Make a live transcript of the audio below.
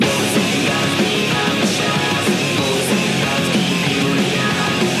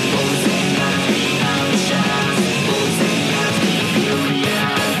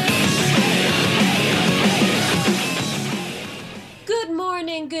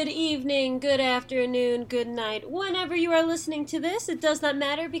good evening, good afternoon, good night. Whenever you are listening to this, it does not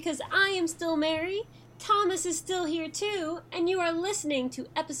matter because I am still Mary, Thomas is still here too, and you are listening to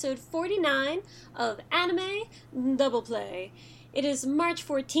episode 49 of Anime Double Play. It is March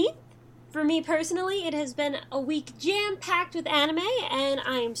 14th. For me personally, it has been a week jam-packed with anime, and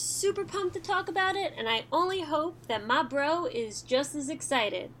I am super pumped to talk about it, and I only hope that my bro is just as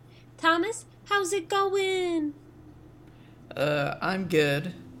excited. Thomas, how's it going? I'm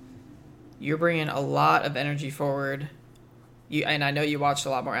good. You're bringing a lot of energy forward. And I know you watched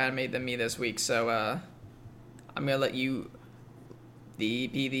a lot more anime than me this week, so I'm gonna let you be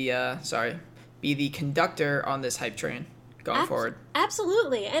the conductor on this hype train going forward.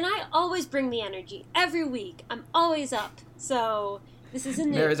 Absolutely, and I always bring the energy every week. I'm always up, so this isn't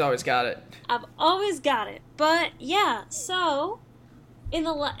new. Mary's always got it. I've always got it, but yeah. So in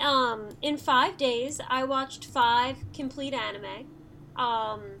 5 days, I watched 5 complete anime.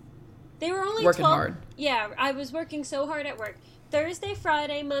 They were only working 12. Hard. Yeah, I was working so hard at work. Thursday,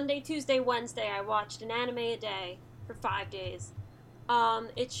 Friday, Monday, Tuesday, Wednesday, I watched an anime a day for 5 days.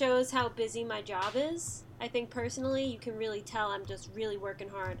 It shows how busy my job is. I think personally, you can really tell I'm just really working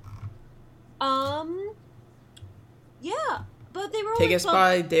hard. Yeah. But they were only Take us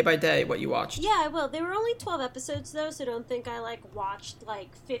by day what you watched. Yeah, I will. They were only 12 episodes though, so don't think I watched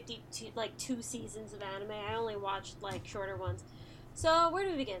 2 seasons of anime. I only watched shorter ones. So where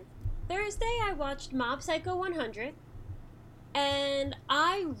do we begin? Thursday I watched Mob Psycho 100, and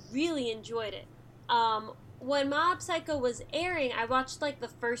I really enjoyed it. When Mob Psycho was airing, I watched the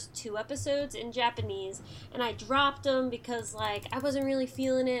first 2 episodes in Japanese, and I dropped them because I wasn't really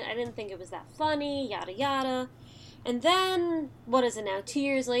feeling it. I didn't think it was that funny, yada yada. And then, what is it now, 2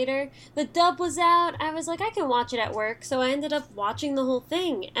 years later, the dub was out. I was like, I can watch it at work. So I ended up watching the whole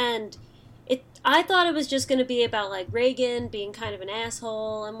thing. And I thought it was just going to be about, Reagan being kind of an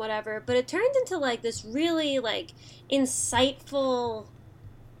asshole and whatever. But it turned into, this really, insightful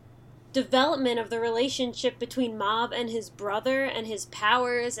development of the relationship between Mob and his brother and his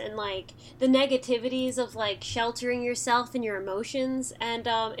powers and, the negativities of, sheltering yourself and your emotions. And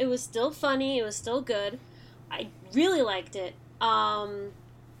it was still funny. It was still good. I really liked it.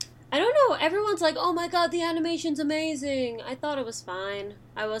 I don't know, everyone's like, oh my god, the animation's amazing. I thought it was fine.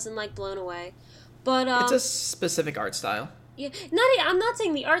 I wasn't, blown away. But, it's a specific art style. Yeah, I'm not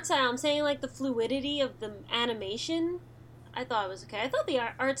saying the art style, I'm saying, the fluidity of the animation. I thought it was okay. I thought the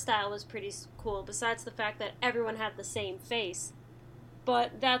art style was pretty cool, besides the fact that everyone had the same face.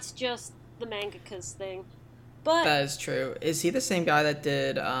 But that's just the mangaka's thing. But that is true. Is he the same guy that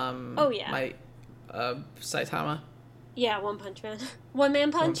did, oh, yeah. Saitama? Yeah, One Punch Man. One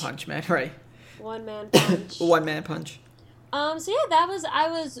Man Punch? One Punch Man, right. One Man Punch. One Man Punch. So yeah, I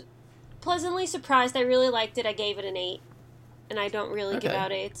was pleasantly surprised. I really liked it. I gave it an 8. And I don't really give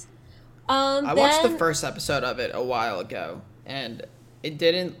out 8s. I watched the first episode of it a while ago, and it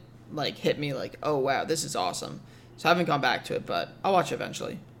didn't, hit me oh wow, this is awesome. So I haven't gone back to it, but I'll watch it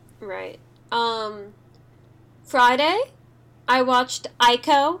eventually. Right. Friday, I watched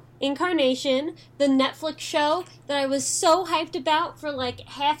Aiko Incarnation, the Netflix show that I was so hyped about for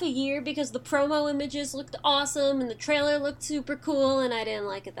half a year because the promo images looked awesome and the trailer looked super cool, and I didn't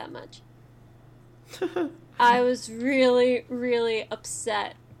like it that much. I was really, really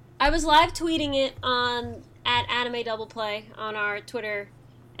upset. I was live tweeting it at Anime Double Play on our Twitter,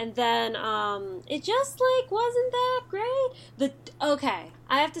 and then it just wasn't that great. Okay,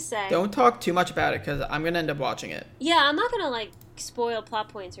 I have to say, don't talk too much about it because I'm gonna end up watching it. Yeah, I'm not gonna spoil plot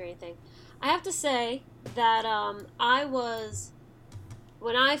points or anything. I have to say that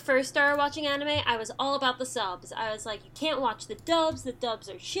when I first started watching anime, I was all about the subs. I was like, you can't watch the dubs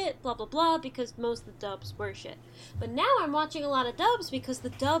are shit, blah blah blah, because most of the dubs were shit. But now I'm watching a lot of dubs because the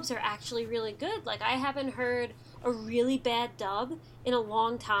dubs are actually really good. I haven't heard a really bad dub in a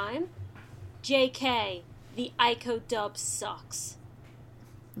long time. JK, the Aiko dub sucks.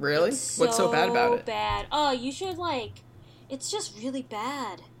 Really? What's so bad about it? Bad. Oh, you should it's just really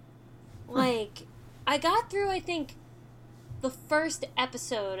bad. I got through, I think, the first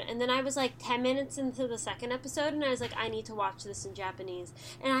episode, and then I was 10 minutes into the second episode, and I was like, I need to watch this in Japanese.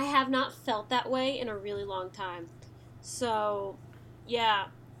 And I have not felt that way in a really long time. So, yeah,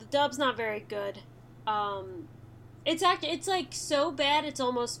 the dub's not very good. It's so bad it's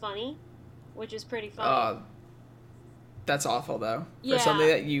almost funny, which is pretty funny. That's awful, though. Yeah. For something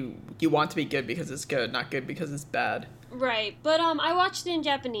that you want to be good because it's good, not good because it's bad. Right, but I watched it in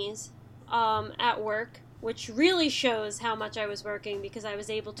Japanese at work, which really shows how much I was working because I was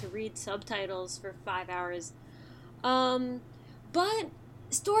able to read subtitles for 5 hours. But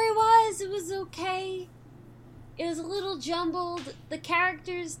story-wise, it was okay. it was a little jumbled. The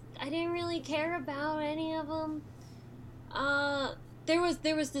characters, I didn't really care about any of them.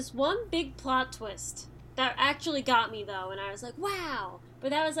 There was this one big plot twist that actually got me though, and I was like, wow. But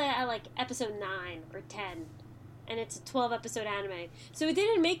that was at like episode 9 or 10, and it's a 12-episode anime, so it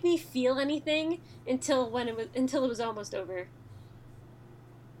didn't make me feel anything until it was almost over.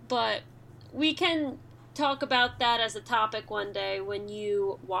 But we can talk about that as a topic one day when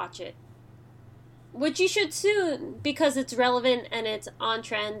you watch it. Which you should soon, because it's relevant and it's on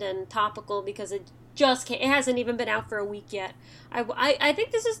trend and topical, because it hasn't even been out for a week yet. I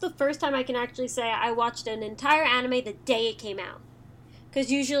think this is the first time I can actually say I watched an entire anime the day it came out. Because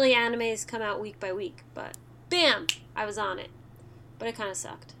usually animes come out week by week, but bam! I was on it. But it kind of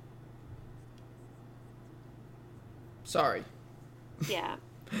sucked. Sorry. Yeah.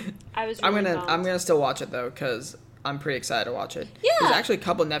 I was really I'm gonna still watch it though, because I'm pretty excited to watch it. Yeah. There's actually a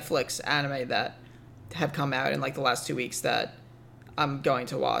couple Netflix anime that have come out in like the last 2 weeks that I'm going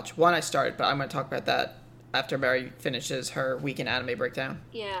to watch. One I started, but I'm going to talk about that after Mary finishes her weekend anime breakdown.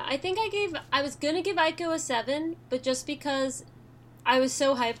 Yeah, I think I was going to give Aiko a 7, but just because I was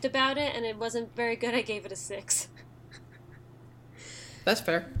so hyped about it and it wasn't very good, I gave it a 6. That's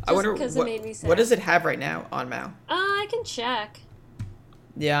fair. Just I wonder because it made me sad. What does it have right now on Mao? I can check.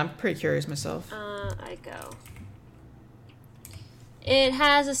 Yeah, I'm pretty curious myself. Aiko. It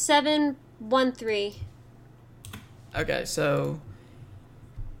has a 713. Okay, so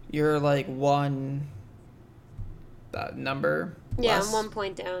you're like one number less? I'm 1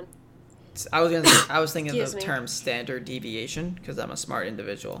 point down. I was thinking of the me. term standard deviation because I'm a smart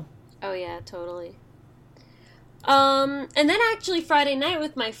individual. Oh yeah, totally. And then actually Friday night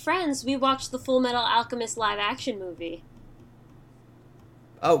with my friends, we watched the Full Metal Alchemist live action movie.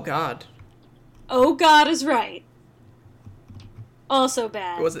 Oh God. Oh God is right. Also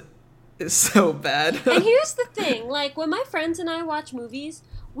bad. Was it? It's so bad. And here's the thing, like, when my friends and I watch movies,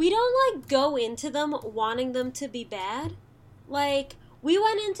 we don't, like, go into them wanting them to be bad. Like, we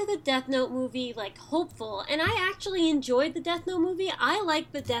went into the Death Note movie, like, hopeful, and I actually enjoyed the Death Note movie. I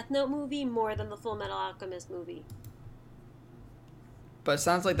like the Death Note movie more than the Full Metal Alchemist movie. But it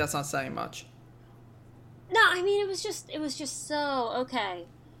sounds like that's not saying much. No, I mean, it was just so, okay.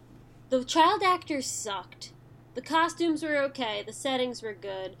 The child actors sucked. The costumes were okay, the settings were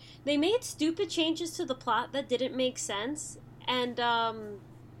good. They made stupid changes to the plot that didn't make sense, and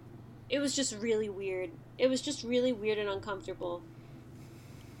it was just really weird. It was just really weird and uncomfortable.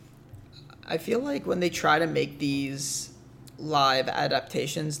 I feel like when they try to make these live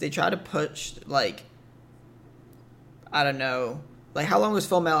adaptations, they try to push, like, I don't know, like, how long was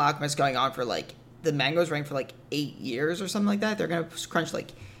Full Metal Alchemist going on for? Like, the manga was running for, like, 8 years or something like that? They're going to crunch,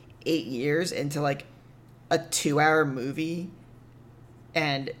 like, 8 years into, like, a 2-hour movie,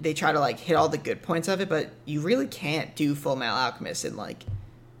 and they try to like hit all the good points of it, but you really can't do Full Metal Alchemist in like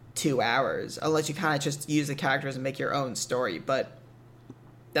 2 hours unless you kind of just use the characters and make your own story, but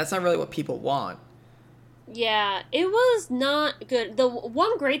that's not really what people want. Yeah, it was not good. The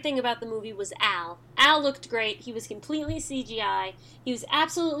one great thing about the movie was Al. Al looked great. He was completely CGI. He was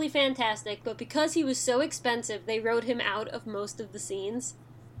absolutely fantastic, but because he was so expensive, they wrote him out of most of the scenes.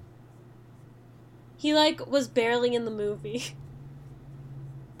 He, like, was barely in the movie.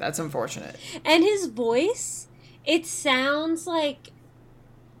 That's unfortunate. And his voice, it sounds like...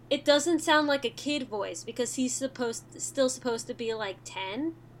 It doesn't sound like a kid voice, because he's still supposed to be, like,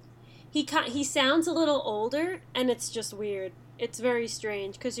 10. He sounds a little older, and it's just weird. It's very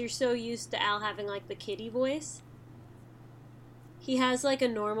strange, because you're so used to Al having, like, the kiddie voice. He has, like, a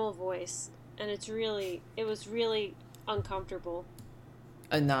normal voice, and it was really uncomfortable.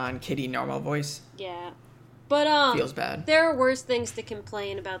 A non-kiddie normal voice. Yeah. But, feels bad. There are worse things to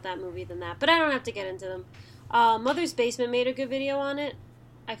complain about that movie than that. But I don't have to get into them. Mother's Basement made a good video on it.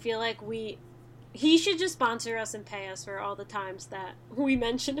 I feel like he should just sponsor us and pay us for all the times that we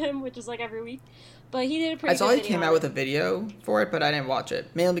mention him, which is like every week. But he did a pretty good video. I saw he came out with a video for it, but I didn't watch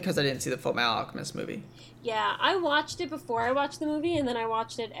it. Mainly because I didn't see the Full Metal Alchemist movie. Yeah, I watched it before I watched the movie, and then I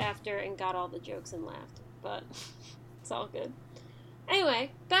watched it after and got all the jokes and laughed. But it's all good.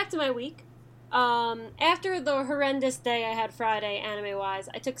 Anyway, back to my week. After the horrendous day I had Friday, anime-wise,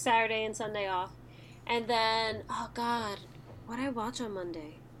 I took Saturday and Sunday off. And then, oh God, what did I watch on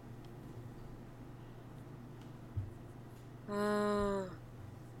Monday? Oh,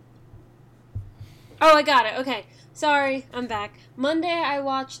 I got it. Okay. Sorry, I'm back. Monday I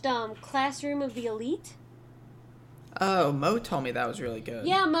watched Classroom of the Elite. Oh, Mo told me that was really good.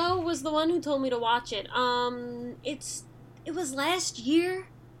 Yeah, Mo was the one who told me to watch it. It was last year.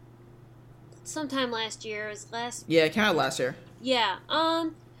 Sometime last year. It was Yeah, it came out last year. Yeah.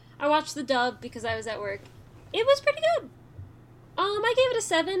 I watched the dub because I was at work. It was pretty good. I gave it a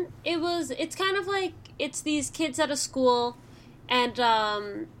 7. It's kind of like, it's these kids at a school,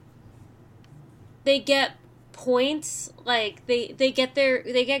 and, they get points, like, they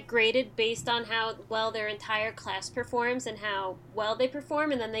get graded based on how well their entire class performs and how well they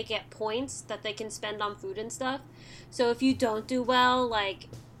perform, and then they get points that they can spend on food and stuff. So if you don't do well, like,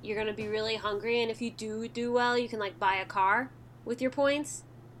 you're gonna be really hungry, and if you do well, you can, like, buy a car with your points.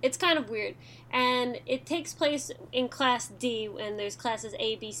 It's kind of weird. And it takes place in Class D, and there's classes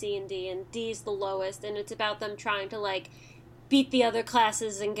A, B, C, and D, and D is the lowest, and it's about them trying to, like, beat the other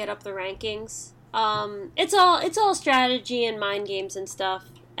classes and get up the rankings. It's all strategy and mind games and stuff,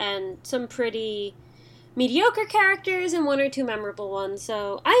 and some pretty mediocre characters and 1 or 2 memorable ones,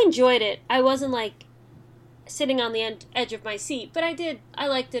 so I enjoyed it. I wasn't, like, sitting on the edge of my seat, but I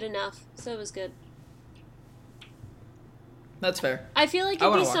liked it enough, so it was good. That's fair. I feel like I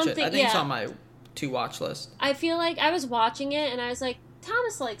it'd want be to watch something. it. I think it's on my to-watch list. I feel like I was watching it and I was like,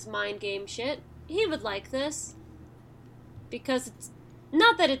 Thomas likes mind game shit. He would like this. Because it's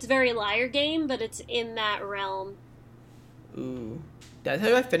not that it's very Liar Game, but it's in that realm. Ooh. Did I tell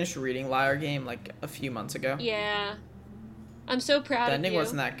you I finished reading Liar Game like a few months ago? Yeah. I'm so proud of you. The ending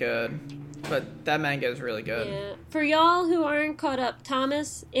wasn't that good, but that manga is really good. Yeah. For y'all who aren't caught up,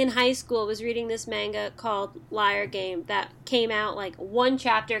 Thomas in high school was reading this manga called Liar Game that came out, like, one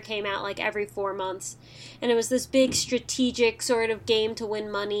chapter came out like every 4 months. And it was this big strategic sort of game to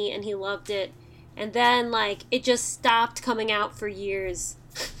win money, and he loved it. And then, like, it just stopped coming out for years.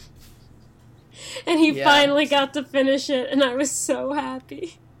 And he finally got to finish it, and I was so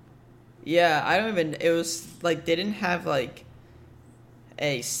happy. Yeah, it was, like, they didn't have, like,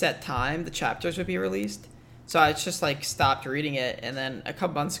 a set time the chapters would be released. So I just, like, stopped reading it, and then a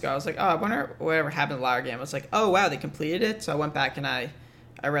couple months ago, I was like, oh, I wonder whatever happened to Liar Game. I was like, oh, wow, they completed it? So I went back and I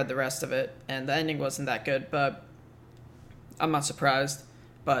read the rest of it, and the ending wasn't that good, but I'm not surprised.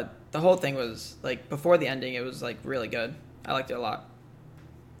 But the whole thing was, like, before the ending, it was, like, really good. I liked it a lot.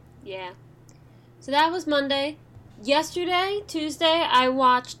 Yeah. So that was Monday. Yesterday, Tuesday, I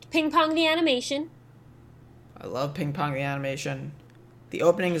watched Ping Pong the Animation. I love Ping Pong the Animation. The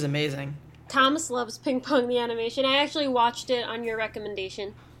opening is amazing. Thomas loves Ping Pong the Animation. I actually watched it on your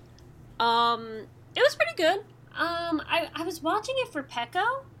recommendation. It was pretty good. I was watching it for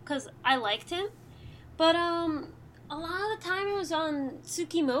Peko, because I liked him. But, a lot of the time it was on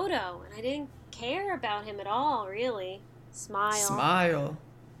Tsukimoto, and I didn't care about him at all, really. Smile.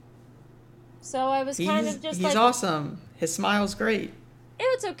 So I was kind of just he's awesome. His smile's great. It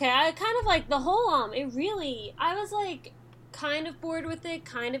was okay. I kind of like the whole, I was, like, kind of bored with it,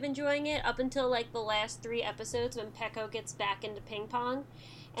 kind of enjoying it, up until, like, the last 3 episodes when Peko gets back into ping pong.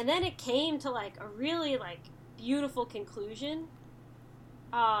 And then it came to, like, a really, like, beautiful conclusion,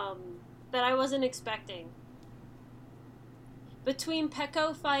 that I wasn't expecting. Between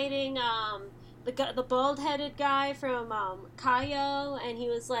Peko fighting, the bald-headed guy from, Kaio, and he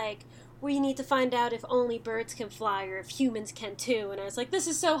was like, we need to find out if only birds can fly or if humans can too. And I was like, this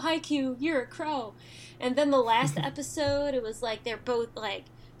is so Haikyuu, you're a crow. And then the last episode, it was like they're both, like,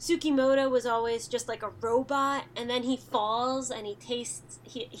 Tsukimoto was always just like a robot, and then he falls and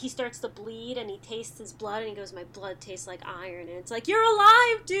he starts to bleed and he tastes his blood and he goes, my blood tastes like iron. And it's like, you're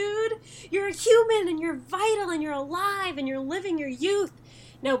alive, dude! You're a human and you're vital and you're alive and you're living your youth.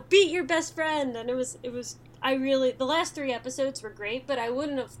 Now beat your best friend. And the last 3 episodes were great, but I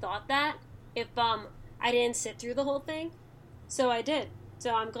wouldn't have thought that if I didn't sit through the whole thing. So I did.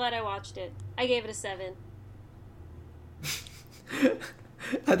 So I'm glad I watched it. I gave it a 7.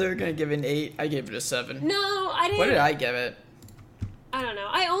 I thought they were going to give it an 8. I gave it a 7. No, I didn't. What did I give it? I don't know.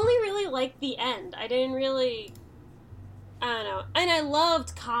 I only really liked the end. I don't know. And I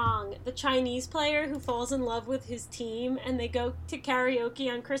loved Kong, the Chinese player who falls in love with his team and they go to karaoke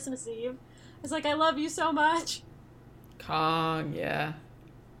on Christmas Eve. I was like, I love you so much. Kong, yeah.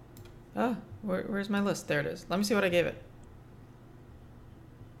 Oh, where's my list? There it is. Let me see what I gave it.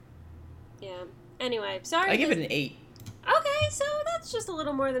 Yeah. Anyway, sorry. I give it an 8. Okay, so that's just a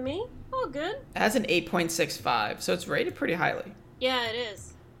little more than me. Oh, good. It has an 8.65, so it's rated pretty highly. Yeah, it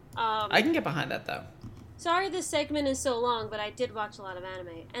is. I can get behind that, though. Sorry this segment is so long, but I did watch a lot of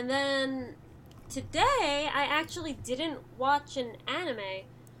anime. And then today, I actually didn't watch an anime.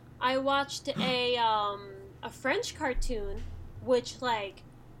 I watched a French cartoon, which, like,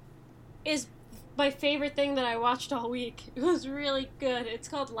 is my favorite thing that I watched all week. It was really good. It's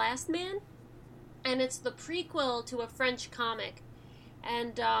called Last Man, and it's the prequel to a French comic.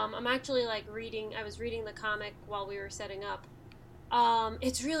 And I'm actually, like, I was reading the comic while we were setting up.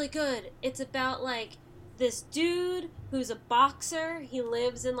 It's really good. It's about, like, this dude who's a boxer. He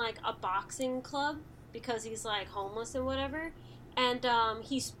lives in, like, a boxing club. because he's like homeless and whatever. And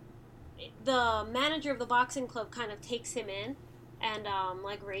he's the manager of the boxing club kind of takes him in and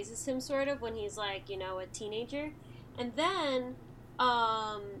like raises him sort of when he's like, you know, a teenager. And then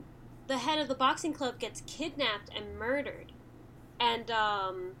the head of the boxing club gets kidnapped and murdered. And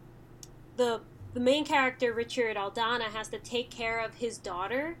the main character, Richard Aldana, has to take care of his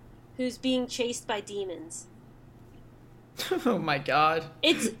daughter who's being chased by demons. Oh my god.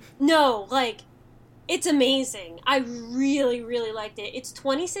 It's amazing. I really, really liked it. It's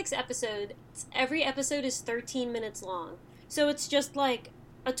 26 episodes. Every episode is 13 minutes long. So it's just like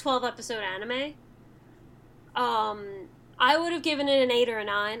a 12-episode anime. I would have given it an 8 or a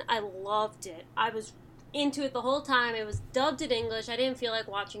 9. I loved it. I was into it the whole time. It was dubbed in English. I didn't feel like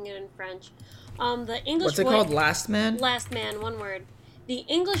watching it in French. The English What's it called? Last Man? Last Man, one word. The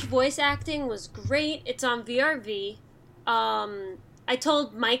English voice acting was great. It's on VRV. I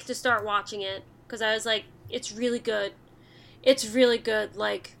told Mike to start watching it because I was like, it's really good. It's really good.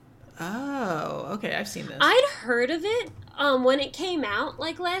 Like, oh, okay, I've seen this. I'd heard of it when it came out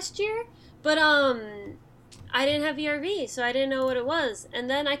like last year, but I didn't have VRV, so I didn't know what it was. And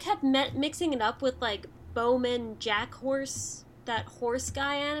then I kept mixing it up with like Bowman Jack Horse, that horse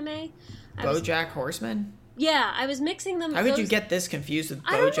guy anime. BoJack Horseman? Yeah, I was mixing them. How could you get this confused with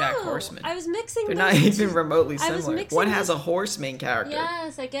BoJack Horseman? I was mixing They're those not even remotely similar. One has a horse main character.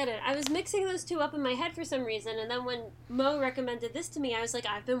 Yes, I get it. I was mixing those two up in my head for some reason, and then when Mo recommended this to me, I was like,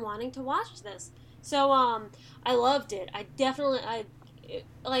 I've been wanting to watch this. So, I loved it.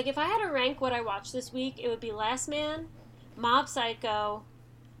 Like, if I had to rank what I watched this week, it would be Last Man, Mob Psycho.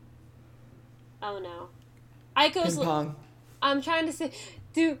 Oh no. Aiko's... Ping Pong. I'm trying to say...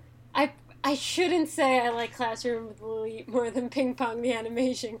 Dude, I shouldn't say I like Classroom with the Elite more than Ping Pong the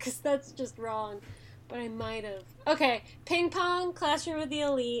animation, because that's just wrong. But I might have. Okay, Ping Pong, Classroom with the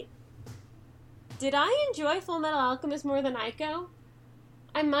Elite. Did I enjoy Full Metal Alchemist more than Aiko?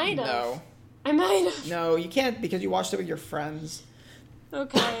 I might have. No. I might have. No, you can't because you watched it with your friends.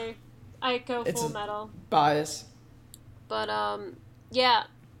 Okay. Aiko, It's Full Metal. Bias. But, yeah.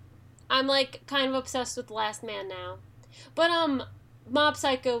 I'm, like, kind of obsessed with Last Man now. But, Mob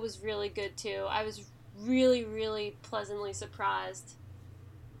Psycho was really good too. I was really, really pleasantly surprised.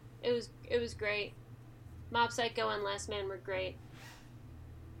 It was great. Mob Psycho and Last Man were great.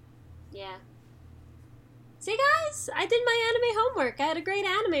 Yeah. See guys, I did my anime homework. I had a great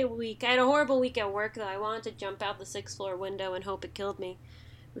anime week. I had a horrible week at work though. I wanted to jump out the 6th floor window and hope it killed me.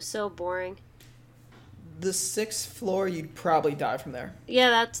 It was so boring. The 6th floor, you'd probably die from there.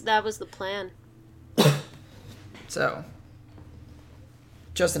 Yeah, that was the plan. So,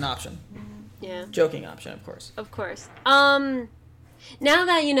 just an option. Yeah. Joking option, of course. Of course. Now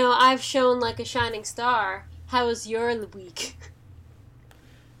that, you know, I've shown like a shining star, how was your week?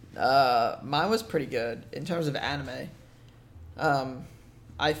 Mine was pretty good in terms of anime.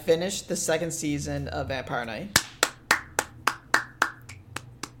 I finished the 2nd season of Vampire Knight.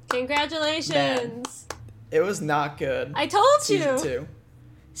 Congratulations! Man, it was not good. I told Season you! 2.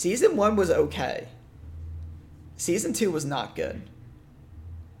 Season 1 was okay. Season 2 was not good.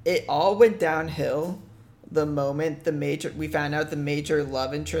 It all went downhill the moment we found out the major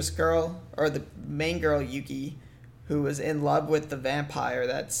love interest girl, or the main girl, Yuki, who was in love with the vampire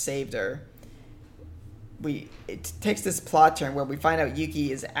that saved her. It takes this plot turn where we find out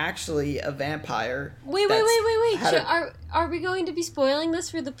Yuki is actually a vampire. Wait. Are we going to be spoiling this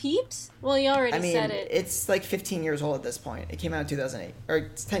for the peeps? Well, you already said it. It's like 15 years old at this point. It came out in 2008. Or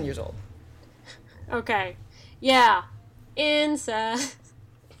it's 10 years old. Okay. Yeah. Incest.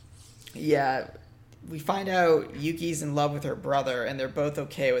 Yeah. We find out Yuki's in love with her brother, and they're both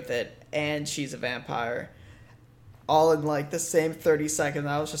okay with it, and she's a vampire. All in, like, the same 30 seconds.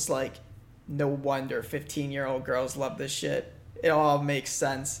 I was just like, no wonder 15-year-old girls love this shit. It all makes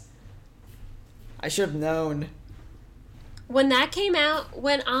sense. I should have known. When that came out,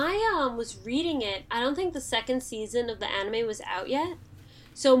 when I was reading it, I don't think the 2nd season of the anime was out yet.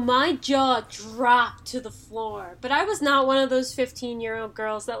 So my jaw dropped to the floor. But I was not one of those 15-year-old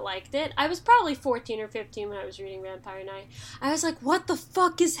girls that liked it. I was probably 14 or 15 when I was reading Vampire Knight. I was like, what the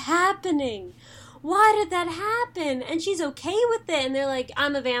fuck is happening? Why did that happen? And she's okay with it. And they're like,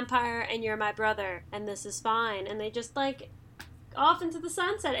 I'm a vampire and you're my brother. And this is fine. And they just like off into the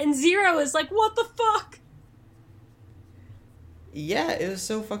sunset. And Zero is like, what the fuck? Yeah, it was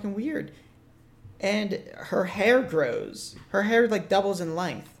so fucking weird. And her hair grows. Her hair, like, doubles in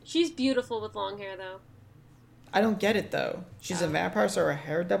length. She's beautiful with long hair, though. I don't get it, though. She's a vampire, so her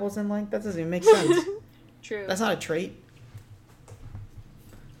hair doubles in length? That doesn't even make sense. True. That's not a trait.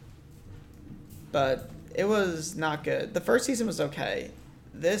 But it was not good. The first season was okay.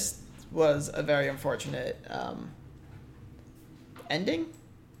 This was a very unfortunate ending,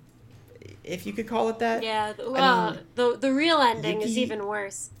 if you could call it that. Yeah, I mean, the real ending is Yuki even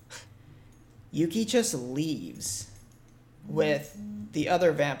worse. Yuki just leaves with the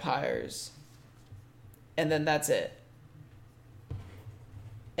other vampires, and then that's it.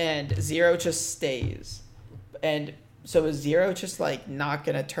 And Zero just stays. And so is Zero just like not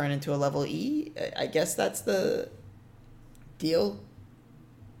gonna turn into a level E? I guess that's the deal.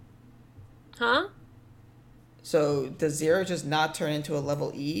 Huh? So does Zero just not turn into a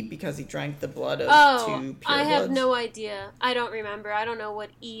level E because he drank the blood of two I have purebloods? no idea. I don't remember. I don't know what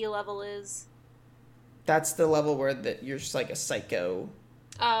E level is. That's the level where you're just like a psycho.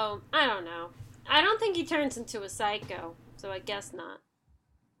 Oh, I don't know. I don't think he turns into a psycho, so I guess not.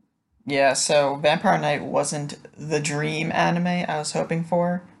 Yeah, so Vampire Knight wasn't the dream anime I was hoping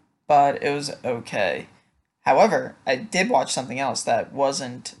for, but it was okay. However, I did watch something else that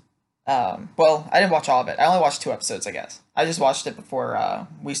wasn't. Well, I didn't watch all of it. I only watched 2 episodes, I guess. I just watched it before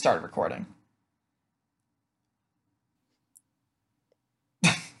we started recording.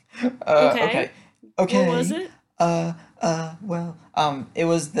 Okay. Okay. Okay. What was it? It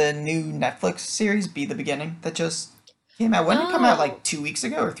was the new Netflix series, Be the Beginning, that just came out. When did it come out? Oh. Like 2 weeks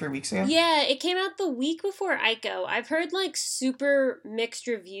ago or 3 weeks ago? Yeah, it came out the week before Ico. I've heard like super mixed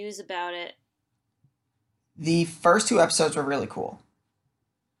reviews about it. The first 2 episodes were really cool,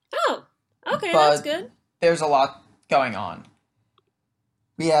 Oh, okay, that's but good. there's a lot going on.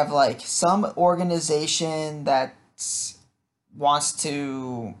 We have like some organization that wants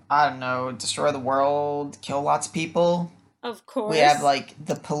to, I don't know, destroy the world, kill lots of people. Of We have course. like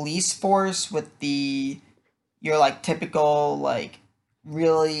the police force with your like typical like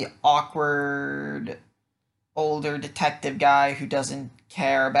really awkward older detective guy who doesn't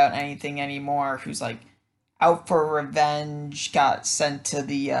care about anything anymore, who's like out for revenge, got sent to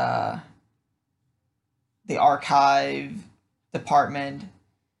the archive department.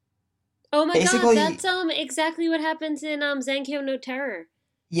 Oh my god, Basically, that's exactly what happens in Zankyo no Terror.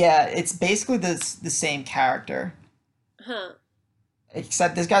 yeah, it's basically the same character, Huh.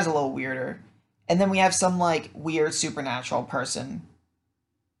 except this guy's a little weirder. And then we have some like weird supernatural person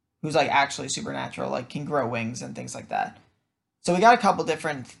who's like actually supernatural, like can grow wings and things like that. So we got a couple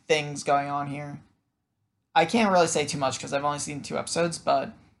different things going on here. I can't really say too much because I've only seen 2 episodes,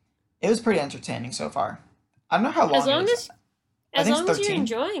 but it was pretty entertaining so far. I don't know how As long long it is. as I as think it's long as you're 13.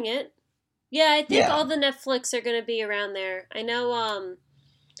 enjoying it. Yeah, I think Yeah. all the Netflix are gonna be around there. I know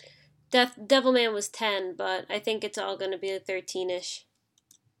Devilman was 10, but I think it's all gonna be 13ish.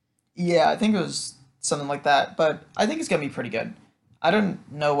 Yeah, I think it was something like that, but I think it's gonna be pretty good. I don't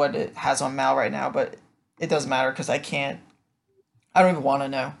know what it has on Mal right now, but it doesn't matter because I can't. I don't even want to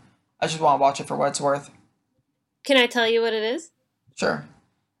know. I just want to watch it for what it's worth. Can I tell you what it is? Sure,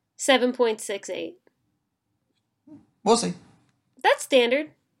 7.68. we'll see. That's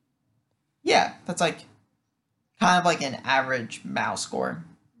standard. Yeah, that's like kind of like an average Mal score,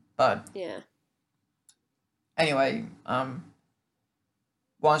 but Yeah. anyway, want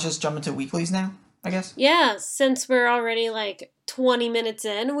to just jump into weeklies now? I guess. Yeah, since we're already like 20 minutes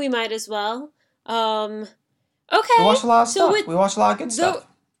in, we might as well. We Okay. watched a lot of So stuff. with We watched a lot of good the stuff.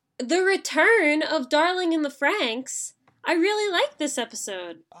 the return of Darling in the Franks, I really like this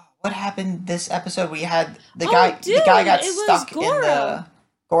episode. What happened this episode? We had the Oh, guy. dude, The guy got it was stuck in Goro. the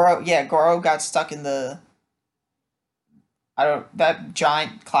Goro. Yeah, Goro got stuck in the. I don't that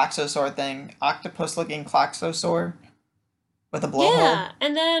giant Klaxosaur thing, octopus-looking Klaxosaur with a blowhole. Yeah,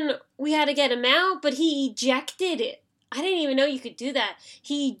 and then we had to get him out, but he ejected it. I didn't even know you could do that.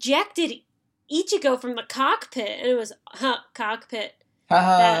 He ejected Ichigo from the cockpit, and it was cockpit.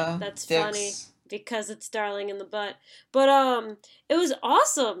 Haha, That's funny dicks. because it's Darling in the butt. But it was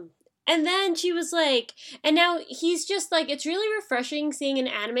awesome. And then she was like, and now he's just like, it's really refreshing seeing an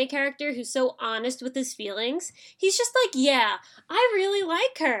anime character who's so honest with his feelings. He's just like, yeah, I really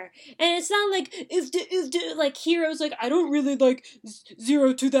like her. And it's not like, if like Hero's like, I don't really like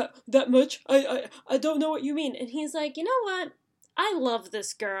Zero to that much. I don't know what you mean. And he's like, you know what? I love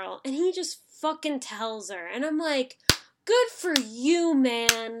this girl. And he just fucking tells her. And I'm like, good for you,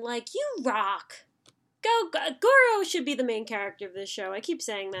 man. Like, you rock. Goro should be the main character of this show. I keep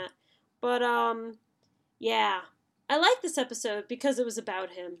saying that. But, yeah. I like this episode because it was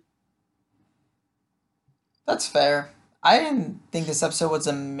about him. That's fair. I didn't think this episode was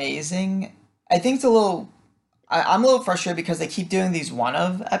amazing. I think it's a little. I'm a little frustrated because they keep doing these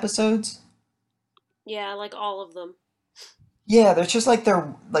one-of episodes. Yeah, like all of them. Yeah, there's just like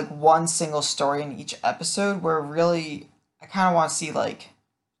they're like one single story in each episode where really I kind of want to see like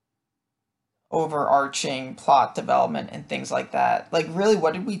overarching plot development and things like that. Like, really,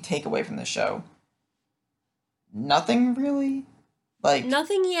 what did we take away from the show? Nothing really. Like,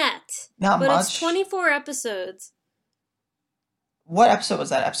 nothing yet. not but much. It's 24 episodes. What episode was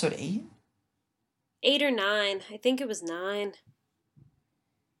that? Episode 8? 8 or 9. I think it was 9.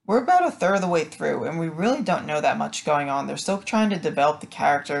 We're about a third of the way through, and we really don't know that much going on. They're still trying to develop the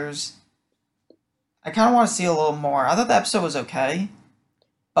characters. I kind of want to see a little more. I thought the episode was okay,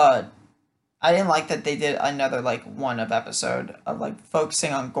 but I didn't like that they did another, like, one-of episode of, like,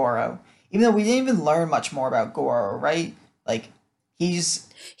 focusing on Goro. Even though we didn't even learn much more about Goro, right? Like, He was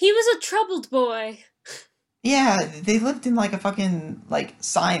a troubled boy. Yeah, they lived in, like, a fucking, like,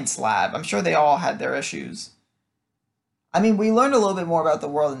 science lab. I'm sure they all had their issues. I mean, we learned a little bit more about the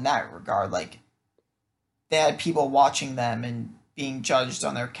world in that regard. Like, they had people watching them and being judged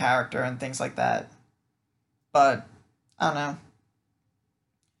on their character and things like that. But, I don't know.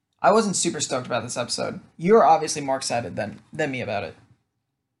 I wasn't super stoked about this episode. You're obviously more excited than me about it.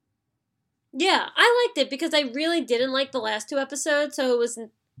 Yeah, I liked it because I really didn't like the last 2 episodes, so it was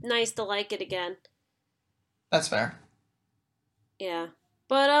nice to like it again. That's fair. Yeah.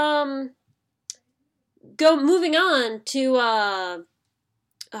 But, moving on to,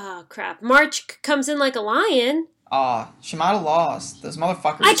 crap. March comes in like a lion. Shimada lost. Those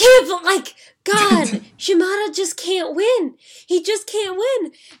motherfuckers. I can't, like, God, Shimada just can't win. He just can't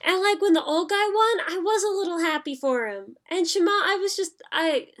win. And, like, when the old guy won, I was a little happy for him. And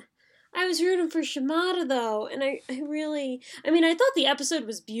I was rooting for Shimada, though. And I thought the episode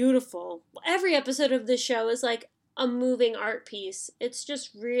was beautiful. Every episode of this show is, like, a moving art piece. It's just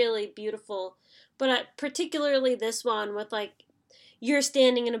really beautiful. But particularly this one with, like, you're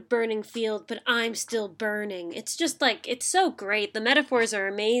standing in a burning field, but I'm still burning. It's just, like, it's so great. The metaphors are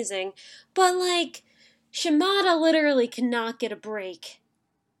amazing. But, like, Shimada literally cannot get a break.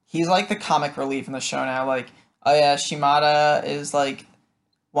 He's, like, the comic relief in the show now. Like, oh yeah, Shimada is, like,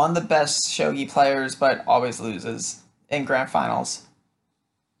 one of the best shogi players, but always loses in grand finals.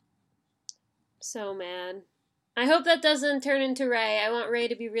 So mad. I hope that doesn't turn into Ray. I want Ray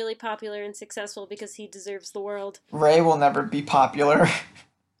to be really popular and successful because he deserves the world. Ray will never be popular.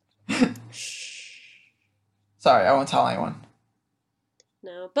 Sorry, I won't tell anyone.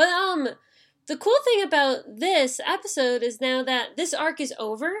 No, but the cool thing about this episode is now that this arc is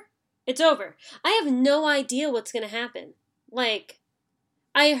over. It's over. I have no idea what's gonna happen. Like,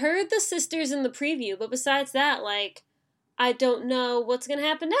 I heard the sisters in the preview, but besides that, like, I don't know what's gonna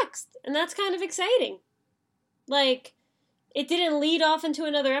happen next, and that's kind of exciting. Like, it didn't lead off into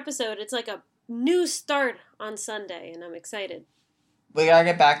another episode. It's like a new start on Sunday, and I'm excited. We gotta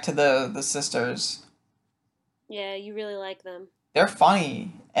get back to the sisters. Yeah, you really like them. They're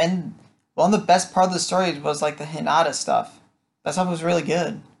funny, and one of the best part of the story was, like, the Hinata stuff. That stuff was really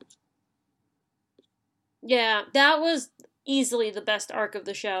good. Yeah, that was easily the best arc of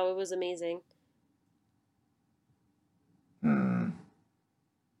the show. It was amazing.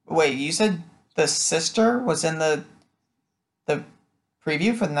 Wait, you said the sister was in the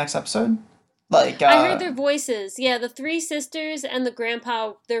preview for the next episode? Like, I heard their voices. Yeah, the 3 sisters and the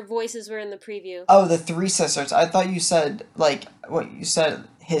grandpa, their voices were in the preview. Oh, the 3 sisters. I thought you said, like, what you said,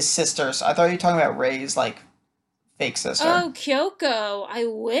 his sisters. I thought you were talking about Ray's, like, fake sister. Oh, Kyoko. I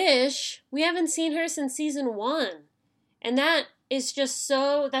wish. We haven't seen her since season 1. And that is just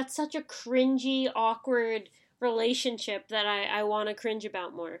that's such a cringy, awkward relationship that I want to cringe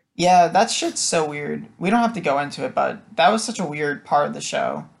about more. Yeah, that shit's so weird. We don't have to go into it, but that was such a weird part of the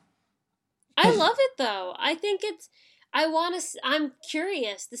show. I love it, though. I think I'm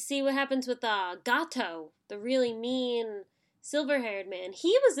curious to see what happens with Gato, the really mean silver-haired man.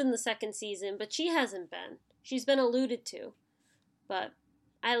 He was in the 2nd season, but she hasn't been. She's been alluded to. But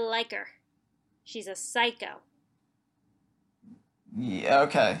I like her. She's a psycho. Yeah,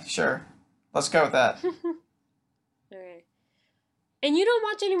 okay, sure. Let's go with that. Alright. And you don't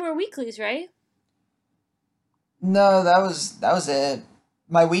watch any more weeklies, right? No, that was it.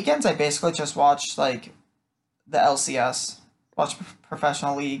 My weekends, I basically just watched, like, the LCS. Watch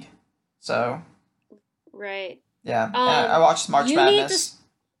Professional League. So. Right. Yeah. And I watched March Madness.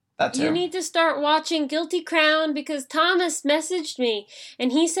 That too. You need to start watching Guilty Crown because Thomas messaged me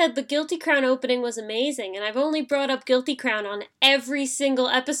and he said the Guilty Crown opening was amazing. And I've only brought up Guilty Crown on every single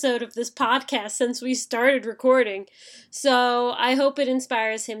episode of this podcast since we started recording. So I hope it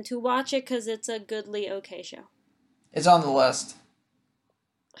inspires him to watch it because it's a goodly okay show. It's on the list.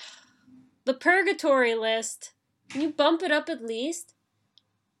 The Purgatory list. Can you bump it up at least?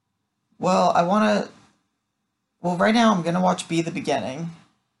 Well, right now I'm going to watch Be the Beginning.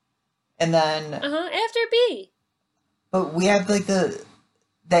 And then... After B. But we have, like, the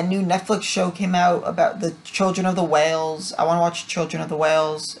that new Netflix show came out about the Children of the Whales. I want to watch Children of the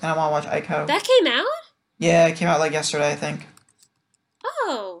Whales, and I want to watch Ico. That came out? Yeah, it came out like yesterday, I think.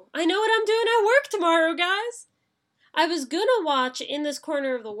 Oh, I know what I'm doing at work tomorrow, guys. I was gonna watch In This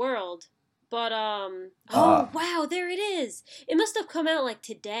Corner of the World, but, Uh, oh, wow, there it is. It must have come out, like,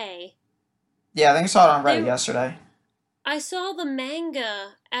 today. yeah, I think I saw it on Reddit They, yesterday. I saw the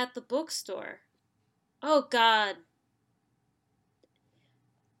manga at the bookstore. Oh, God.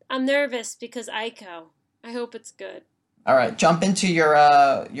 I'm nervous because Aiko. I hope it's good. All right, jump into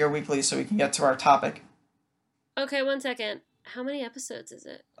your weekly so we can get to our topic. Okay, one second. How many episodes is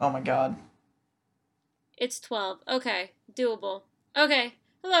it? Oh my god. It's 12. Okay, doable. Okay,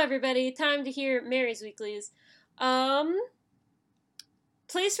 hello everybody. Time to hear Mary's Weeklies.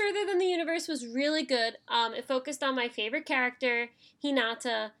 Place Further Than the Universe was really good. It focused on my favorite character,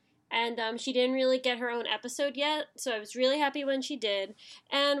 Hinata, and she didn't really get her own episode yet, so I was really happy when she did.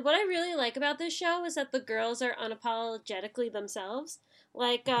 And what I really like about this show is that the girls are unapologetically themselves.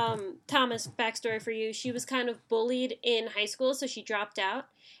 Like, Thomas, backstory for you, she was kind of bullied in high school, so she dropped out.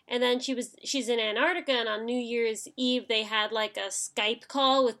 And then she's in Antarctica, and on New Year's Eve, they had, like, a Skype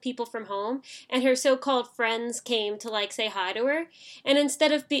call with people from home, and her so-called friends came to, like, say hi to her. And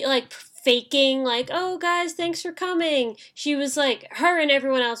instead of faking, like, oh, guys, thanks for coming, she was like, her and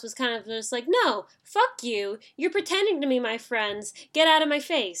everyone else was kind of just like, no, fuck you. You're pretending to be my friends. Get out of my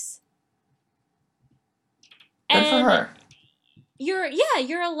face. Good for And her.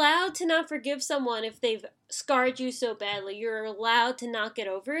 you're allowed to not forgive someone if they've scarred you so badly. You're allowed to not get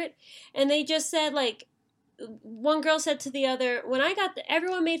over it. And they just said, like, one girl said to the other,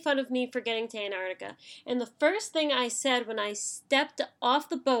 everyone made fun of me for getting to Antarctica. And the first thing I said when I stepped off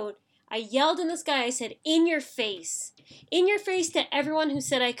the boat, I yelled in the sky, I said, in your face to everyone who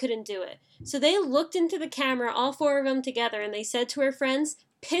said I couldn't do it. So they looked into the camera, all four of them together, and they said to her friends,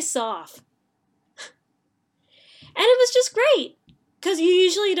 piss off. And it was just great. Because you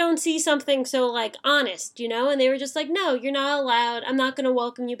usually don't see something so, like, honest, you know? And they were just like, no, you're not allowed. I'm not going to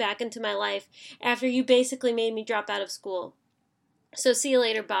welcome you back into my life after you basically made me drop out of school. So see you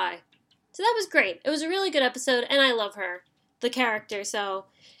later, bye. So that was great. It was a really good episode, and I love her, the character, so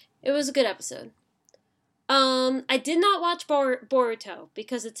it was a good episode. I did not watch Boruto,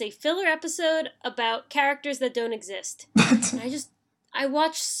 because it's a filler episode about characters that don't exist. And I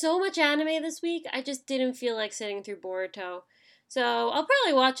watched so much anime this week, I just didn't feel like sitting through Boruto. So I'll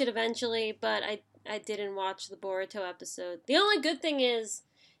probably watch it eventually, but I didn't watch the Boruto episode. The only good thing is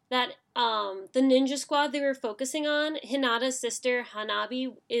that the ninja squad they were focusing on, Hinata's sister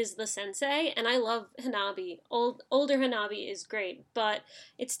Hanabi is the sensei, and I love Hanabi. Older Hanabi is great, but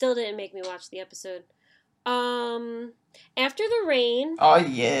it still didn't make me watch the episode. After the rain. Oh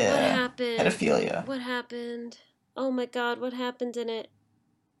yeah. What happened? Pedophilia. What happened? Oh my god, what happened in it?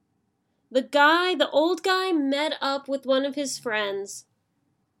 The old guy met up with one of his friends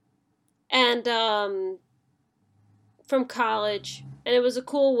and from college, and it was a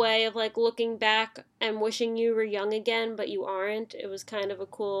cool way of like looking back and wishing you were young again, but you aren't. It was kind of a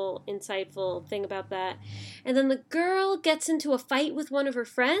cool, insightful thing about that. And then the girl gets into a fight with one of her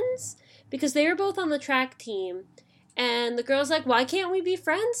friends because they were both on the track team. And the girl's like, why can't we be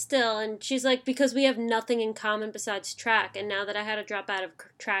friends still? And she's like, because we have nothing in common besides track. And now that I had to drop out of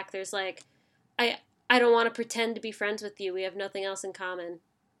track, there's like, I don't want to pretend to be friends with you. We have nothing else in common.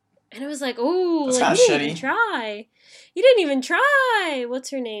 And it was like, ooh, That's like, kinda you didn't shitty. even try. You didn't even try. What's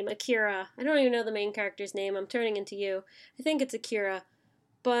her name? Akira. I don't even know the main character's name. I'm turning into you. I think it's Akira.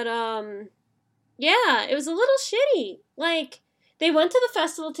 But, yeah, it was a little shitty. Like, they went to the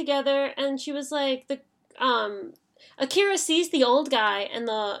festival together, and she was like, Akira sees the old guy, and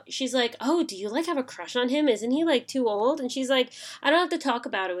she's like, oh, do you, like, have a crush on him? Isn't he, like, too old? And she's like, I don't have to talk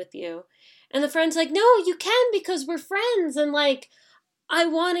about it with you. And the friend's like, no, you can, because we're friends, and, like, I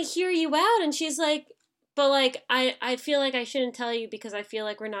want to hear you out. And she's like, but, like, I feel like I shouldn't tell you because I feel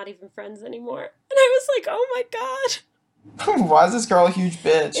like we're not even friends anymore. And I was like, oh my god. Why is this girl a huge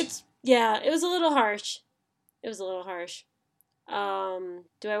bitch? It was a little harsh. Do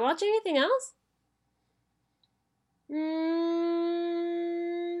I watch anything else?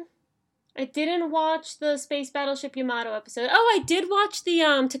 I didn't watch the Space Battleship Yamato episode. Oh, I did watch the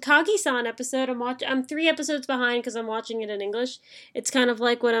Takagi-san episode. I'm 3 episodes behind because I'm watching it in English. It's kind of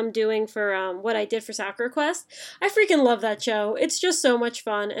like what I'm doing for what I did for Sakura Quest. I freaking love that show. It's just so much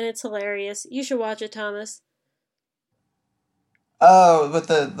fun and it's hilarious. You should watch it, Thomas. Oh, with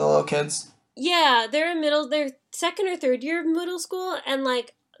the little kids. Yeah, they're second or third year of middle school, and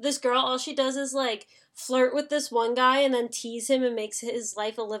like this girl, all she does is like flirt with this one guy and then tease him and makes his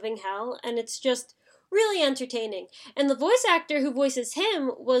life a living hell, and it's just Really entertaining. And the voice actor who voices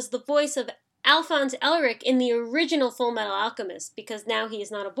him was the voice of Alphonse Elric in the original Full Metal Alchemist, because now he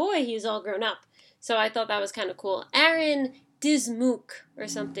is not a boy, he is all grown up. So I thought that was kind of cool. Aaron Dismuke or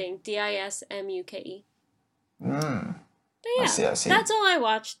something. Dismuke. But yeah, I see. that's all I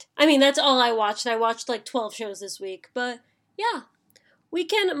watched. I mean, that's all I watched. I watched like 12 shows this week. But yeah, we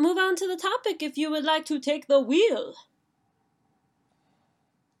can move on to the topic if you would like to take the wheel.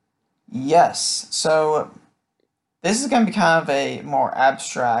 Yes. So this is going to be kind of a more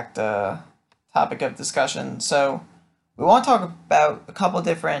abstract topic of discussion. So we want to talk about a couple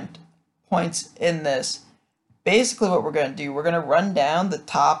different points in this. Basically, what we're going to do, we're going to run down the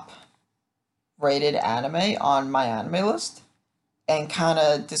top rated anime on my anime list and kind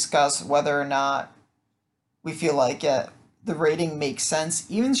of discuss whether or not we feel like the rating makes sense.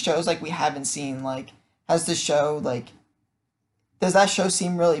 Even shows like we haven't seen, like, has the show, like, does that show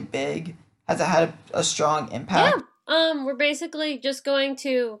seem really big? Has it had a strong impact? Yeah. We're basically just going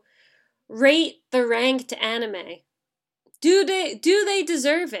to rate the ranked anime. Do they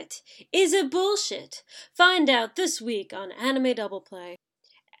deserve it? Is it bullshit? Find out this week on Anime Double Play.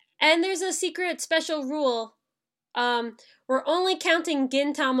 And there's a secret special rule. We're only counting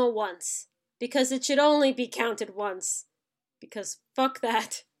Gintama once. Because it should only be counted once. Because fuck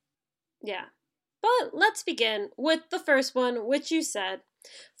that. Yeah. But let's begin with the first one, which you said.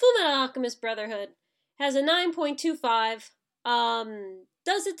 Full Metal Alchemist Brotherhood has a 9.25.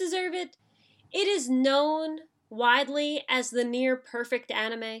 Does it deserve it? It is known widely as the near perfect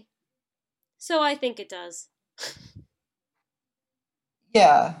anime. So I think it does.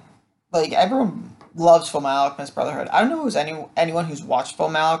 Yeah. Like, everyone loves Full Metal Alchemist Brotherhood. I don't know who's anyone who's watched Full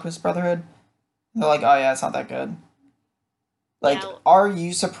Metal Alchemist Brotherhood. They're like, oh yeah, it's not that good. Like, Yeah. are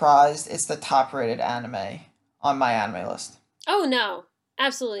you surprised it's the top rated anime on my anime list? Oh no.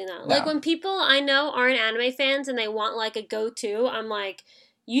 Absolutely not. No. Like, when people I know aren't anime fans and they want like a go-to, I'm like,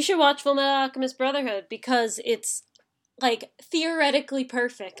 you should watch Full Metal Alchemist Brotherhood because it's like theoretically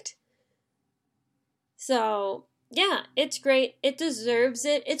perfect. So yeah, it's great. It deserves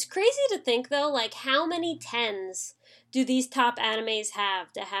it. It's crazy to think though, like, how many tens do these top animes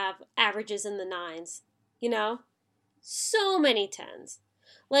have to have averages in the nines? You know? So many tens.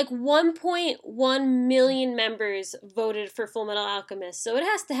 Like 1.1 million members voted for Full Metal Alchemist, so it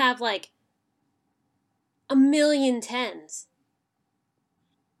has to have like a million tens.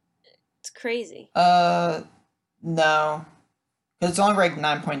 It's crazy. No. Because it's only ranked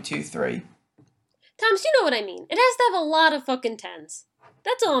 9.23. Toms, you know what I mean. It has to have a lot of fucking tens.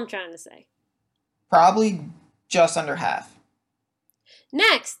 That's all I'm trying to say. Probably just under half.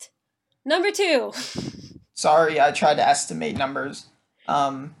 Next, number 2. Sorry, I tried to estimate numbers.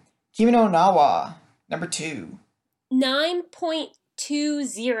 Kimi no Nawa, number 2.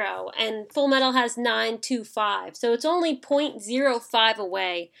 9.20, and Full Metal has 9.25, so it's only 0.05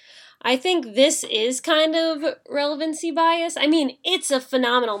 away. I think this is kind of relevancy bias. I mean, it's a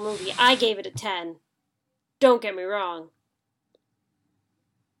phenomenal movie. I gave it a 10. Don't get me wrong.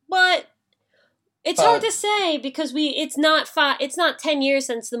 But it's hard to say because it's not 10 years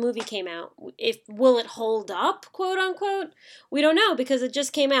since the movie came out. Will it hold up, quote unquote? We don't know because it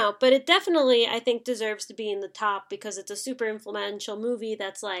just came out, but it definitely, I think, deserves to be in the top because it's a super influential movie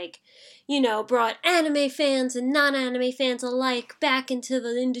that's like, brought anime fans and non-anime fans alike back into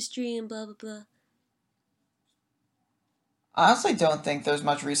the industry and blah blah blah. I honestly don't think there's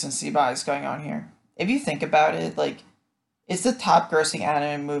much recency bias going on here. If you think about it, like, it's the top grossing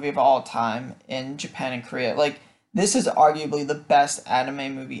anime movie of all time in Japan and Korea. Like, this is arguably the best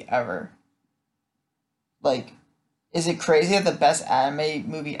anime movie ever. Like, is it crazy that the best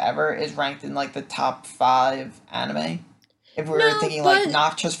anime movie ever is ranked in, like, the top 5 anime? If we were thinking, like,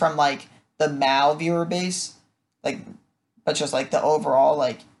 not just from, like, the MAL viewer base, like, but just, like, the overall,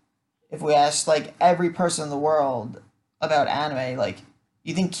 like, if we asked, like, every person in the world about anime, like,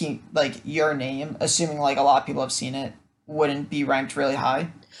 you think, Your Name, assuming, like, a lot of people have seen it, wouldn't be ranked really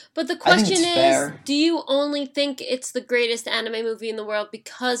high? But the question is, fair. Do you only think it's the greatest anime movie in the world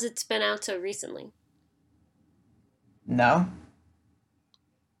because it's been out so recently? No.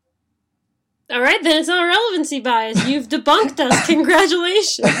 All right, then it's not relevancy bias. You've debunked us.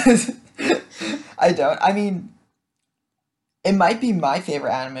 Congratulations. I don't. I mean, it might be my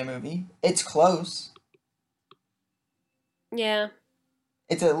favorite anime movie. It's close. Yeah.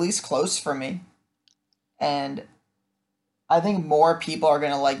 It's at least close for me. And I think more people are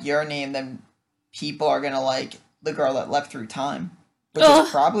going to like Your Name than people are going to like The Girl That Left Through Time, which is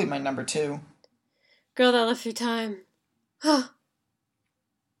probably my number 2. Girl That Left Through Time. So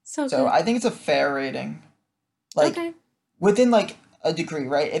good. I think it's a fair rating. Like, okay. within, like, a degree,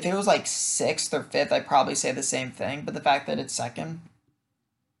 right? If it was like sixth or fifth, I'd probably say the same thing. But the fact that it's second,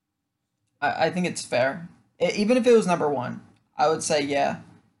 I think it's fair. Even if it was number one, I would say yeah.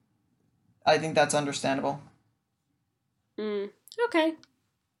 I think that's understandable. Okay.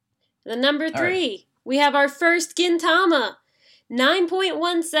 The number All right. 3, we have our first Gintama,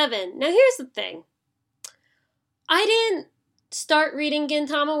 9.17. Now here's the thing. I didn't start reading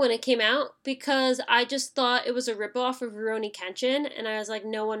Gintama when it came out because I just thought it was a ripoff of Rurouni Kenshin, and I was like,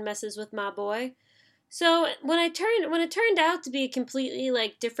 no one messes with my boy. So when it turned out to be a completely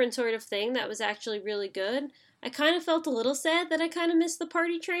like different sort of thing that was actually really good, I kind of felt a little sad that I kind of missed the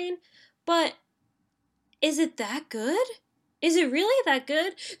party train. But is it that good? Is it really that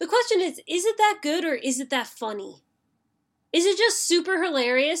good? The question is it that good or is it that funny? Is it just super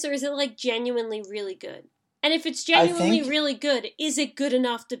hilarious or is it like genuinely really good? And if it's genuinely really good, is it good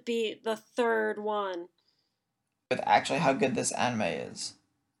enough to be the third one? With actually how good this anime is.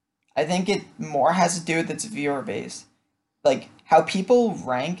 I think it more has to do with its viewer base. Like, how people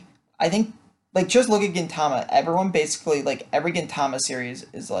rank, I think, like, just look at Gintama. Everyone basically, like, every Gintama series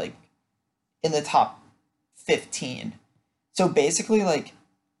is, like, in the top 15. So basically, like,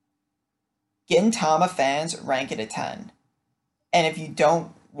 Gintama fans rank it a 10. And if you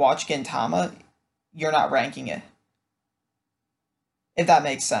don't watch Gintama, you're not ranking it. If that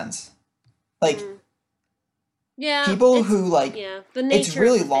makes sense. Like, yeah, people who, like, the nature it's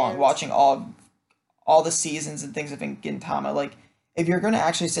really of the long fans. watching all the seasons and things of Gintama. Like, if you're going to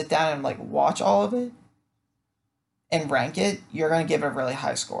actually sit down and, like, watch all of it and rank it, you're going to give it a really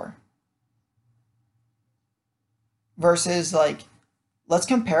high score. Versus, like, let's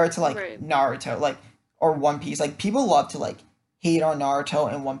compare it to, like, Right. Naruto, like, or One Piece. Like, people love to, like, hate on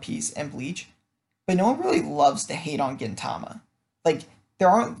Naruto and One Piece and Bleach, but no one really loves to hate on Gintama. Like, there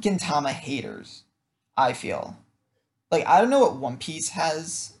aren't Gintama haters, I feel. Like, I don't know what One Piece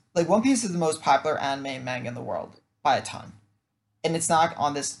has. Like, One Piece is the most popular anime and manga in the world by a ton. And it's not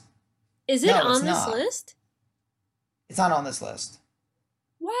on this. Is it No, it's on this not. list? It's not on this list.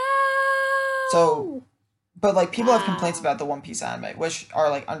 Wow. So, but, like, people have complaints Wow. about the One Piece anime, which are,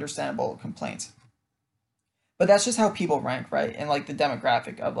 like, understandable complaints. But that's just how people rank, right? And, like, the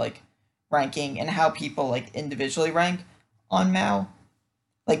demographic of, like, ranking and how people, like, individually rank on Mao.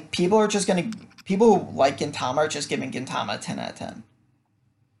 Like, people who like Gintama are just giving Gintama a 10 out of 10.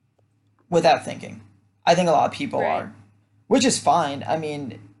 Without thinking. I think a lot of people Right. are. Which is fine. I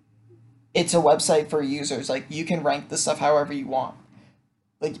mean, it's a website for users. Like, you can rank the stuff however you want.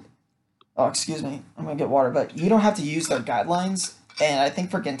 Like, oh, excuse me, I'm gonna get water, but you don't have to use their guidelines. And I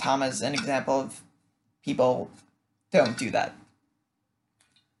think for Gintama is an example of people don't do that.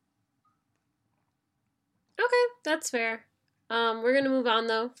 Okay, that's fair. We're gonna move on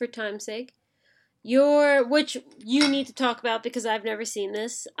though, for time's sake. Which you need to talk about because I've never seen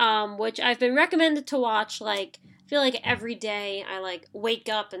this. Which I've been recommended to watch. Like, I feel like every day I like wake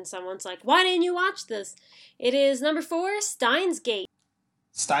up and someone's like, "Why didn't you watch this?" It is number 4, Steins Gate.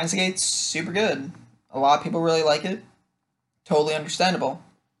 Steins Gate's super good. A lot of people really like it. Totally understandable.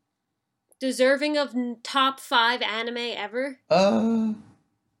 Deserving of top 5 anime ever.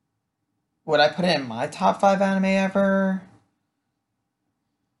 Would I put it in my top 5 anime ever?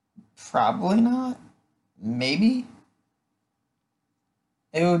 Probably not. Maybe.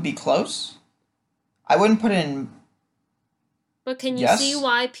 It would be close. I wouldn't put it in. But can you Yes. see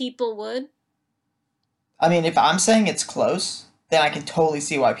why people would? I mean, if I'm saying it's close, then I can totally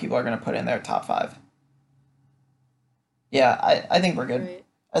see why people are going to put it in their top 5. Yeah, I think we're good. Right.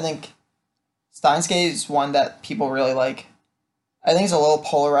 I think Steins Gate is one that people really like. I think it's a little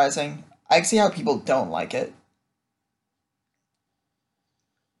polarizing. I can see how people don't like it.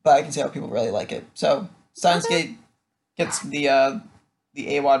 But I can see how people really like it. So, Steins Okay. Gate gets the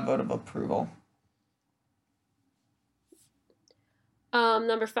AWOD vote of approval.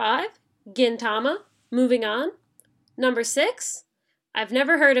 Number 5, Gintama. Moving on. Number 6, I've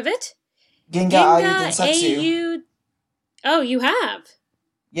never heard of it. Ginga Ayu Ginga Densetsu. AU. Oh, you have.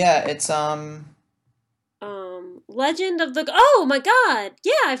 Yeah, it's Legend of the. Oh my God!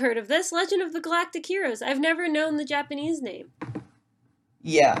 Yeah, I've heard of this. Legend of the Galactic Heroes. I've never known the Japanese name.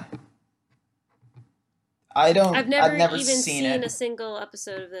 yeah. I've I've never never even seen it. a single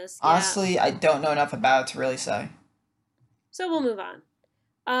episode of this. Yeah. Honestly, I don't know enough about it to really say. So we'll move on.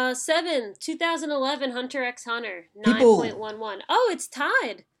 7, 2011, Hunter x Hunter, People- 9.11. Oh, it's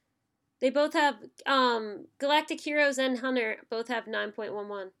tied. They both have, Galactic Heroes and Hunter both have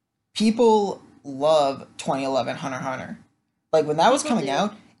 9.11. People love 2011 Hunter x Hunter. Like, when that was People coming do.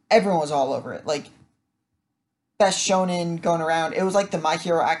 out, everyone was all over it. Like, best shonen going around. It was like the My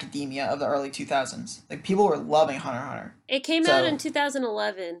Hero Academia of the early 2000s. Like, people were loving Hunter x Hunter. It came out in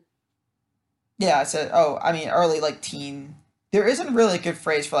 2011. Yeah, I said, early, like, teen. There isn't really a good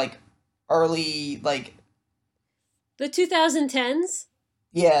phrase for, like, early, like... The 2010s?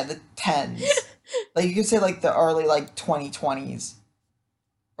 Yeah, the 10s. Like, you could say, like, the early, like, 2020s.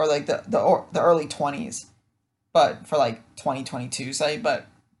 Or, like, the early 20s. But, for, like, 2022, say, but...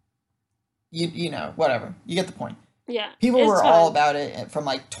 You know, whatever. You get the point. Yeah. People were all about it from,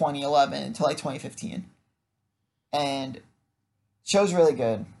 like, 2011 to, like, 2015. And show's really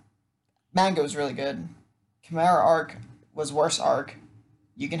good. Manga was really good. Chimera arc was worst arc.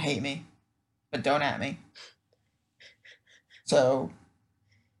 You can hate me, but don't at me. So,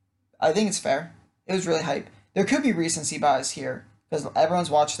 I think it's fair. It was really hype. There could be recency bias here, because everyone's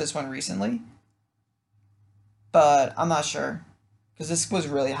watched this one recently. But I'm not sure, because this was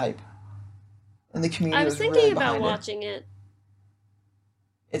really hype. And the community was really behind it. I was thinking about watching it.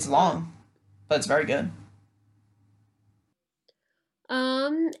 It's long, but it's very good.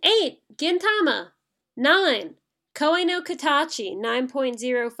 8, Gintama. 9, Koe no Katachi,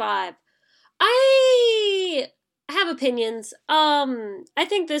 9.05. I have opinions. I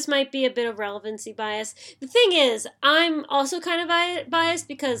think this might be a bit of relevancy bias. The thing is, I'm also kind of biased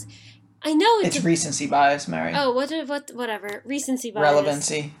because I know it's recency bias, Mary. Oh, whatever. Recency bias.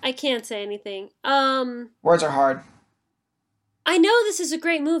 Relevancy. I can't say anything. Words are hard. I know this is a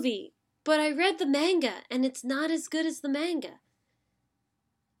great movie, but I read the manga, and it's not as good as the manga.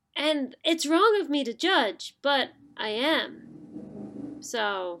 And it's wrong of me to judge, but I am.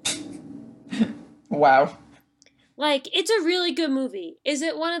 So... Wow. Like, it's a really good movie. Is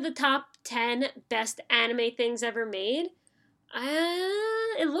it one of the top 10 best anime things ever made?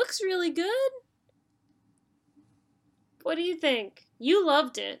 It looks really good. What do you think? You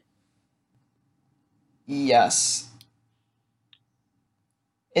loved it. Yes.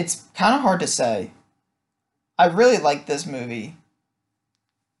 It's kind of hard to say. I really like this movie.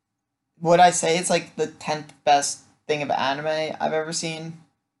 Would I say it's like the 10th best thing of anime I've ever seen?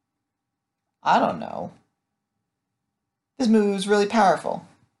 I don't know. This movie was really powerful.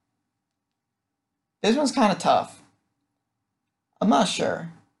 This one's kind of tough. I'm not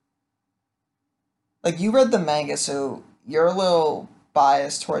sure. Like, you read the manga, so you're a little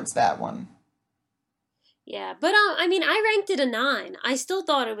biased towards that one. Yeah, but I mean, I ranked it a 9. I still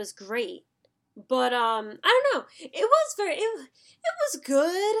thought it was great. But I don't know. It was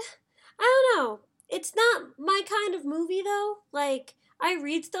good. I don't know. It's not my kind of movie though. Like, I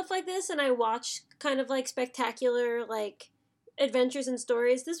read stuff like this and I watch kind of like spectacular like adventures and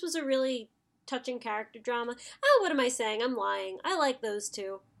stories. This was a really touching character drama. Oh, what am I saying? I'm lying. I like those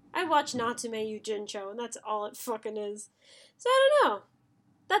two. I watch Natsume Yujincho and that's all it fucking is. So I don't know.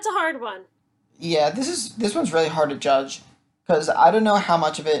 That's a hard one. Yeah, this one's really hard to judge because I don't know how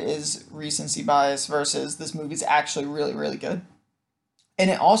much of it is recency bias versus this movie's actually really, really good. And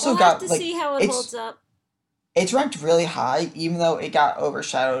it also we'll have to see how it holds up. It's ranked really high, even though it got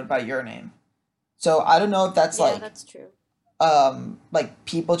overshadowed by Your Name. So I don't know if that's that's true. Like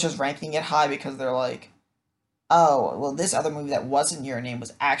people just ranking it high because they're like, oh, well, this other movie that wasn't Your Name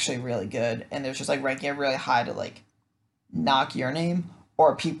was actually really good, and they're just like ranking it really high to like knock Your Name,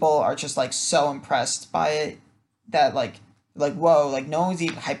 or people are just like so impressed by it that like whoa, like no one's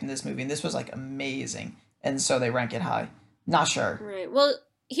even hyping this movie, and this was like amazing, and so they rank it high. Not sure. Right. Well,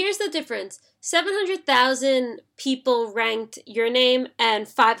 here's the difference. 700,000 people ranked Your Name and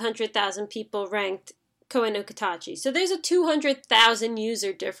 500,000 people ranked Koe no Katachi. So there's a 200,000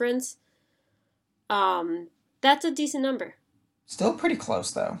 user difference. That's a decent number. Still pretty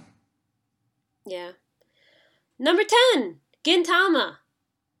close, though. Yeah. Number 10, Gintama.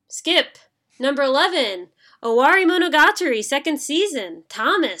 Skip. Number 11, Owari Monogatari, second season.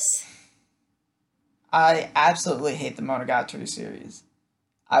 Thomas. I absolutely hate the Monogatari series.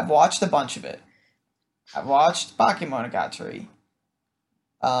 I've watched a bunch of it. I've watched Bakemonogatari,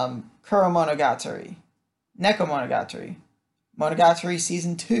 Kuro Monogatari, Neko Monogatari, Monogatari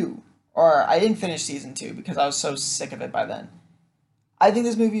Season 2. Or, I didn't finish Season 2 because I was so sick of it by then. I think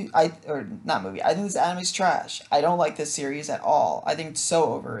this I think this anime's trash. I don't like this series at all. I think it's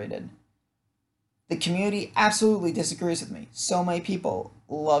so overrated. The community absolutely disagrees with me. So many people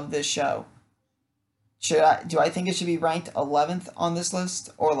love this show. Do I think it should be ranked 11th on this list?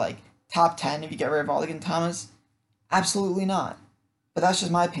 Or like top 10 if you get rid of all the Gintamas? Absolutely not. But that's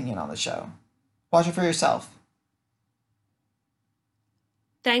just my opinion on the show. Watch it for yourself.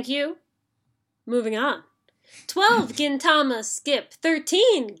 Thank you. Moving on. 12, Gintama, skip.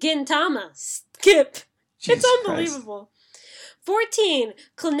 13, Gintama, skip. Jesus it's unbelievable. 14,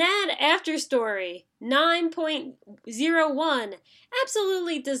 Clannad After Story, 9.01.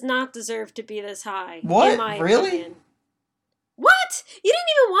 Absolutely does not deserve to be this high. What? In my Really? opinion. What? You didn't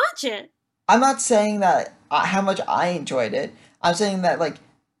even watch it. I'm not saying that how much I enjoyed it. I'm saying that, like,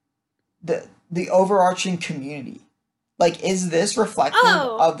 the overarching community. Like, is this reflective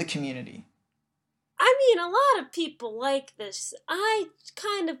of the community? I mean, a lot of people like this. I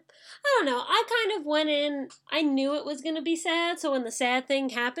don't know. I kind of went in, I knew it was going to be sad, so when the sad thing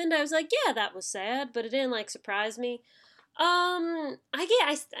happened, I was like, yeah, that was sad, but it didn't, like, surprise me. I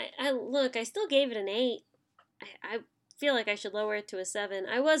still gave it an 8. I feel like I should lower it to a 7.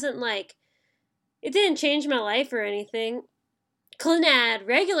 I wasn't, like, it didn't change my life or anything. Clannad,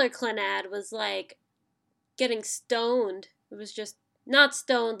 regular Clannad, was, like, getting stoned. It was just not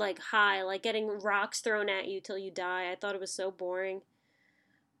stoned like high, like getting rocks thrown at you till you die. I thought it was so boring.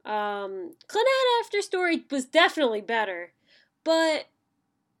 Clannad After Story was definitely better, but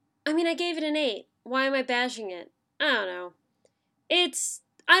I mean, I gave it an 8. Why am I bashing it? I don't know.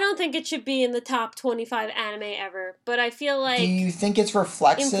 I don't think it should be in the top 25 anime ever, but I feel like, do you think it's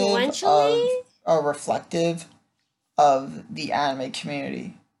reflective of the anime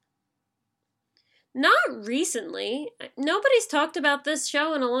community? Not recently. Nobody's talked about this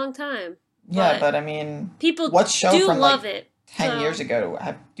show in a long time. Yeah, but I mean, people what show do from love like it. 10 years ago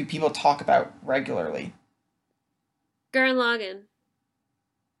do people talk about regularly? Gurren Lagann.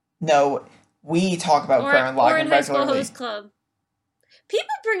 No, we talk about Gurren Lagann or in High School regularly. Host Club.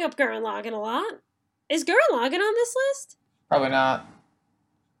 People bring up Gurren Lagann a lot. Is Gurren Lagann on this list? Probably not.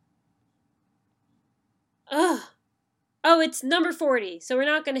 Ugh. Oh, it's number 40, so we're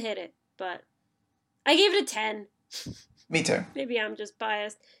not going to hit it, but I gave it a 10. Me too. Maybe I'm just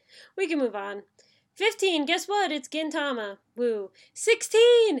biased. We can move on. 15, guess what? It's Gintama. Woo.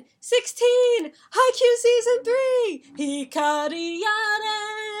 16! Haikyuu Season 3! Hikari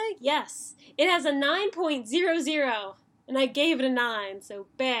Yare! Yes. It has a 9.00, and I gave it a 9, so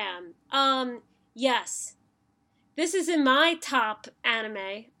bam. Yes. This is in my top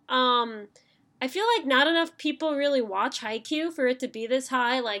anime. I feel like not enough people really watch Haikyuu for it to be this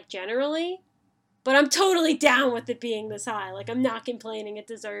high, like, generally. But I'm totally down with it being this high. Like, I'm not complaining. It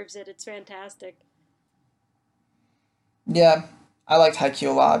deserves it. It's fantastic. Yeah, I liked Haikyuu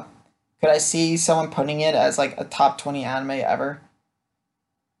a lot. Could I see someone putting it as, like, a top 20 anime ever?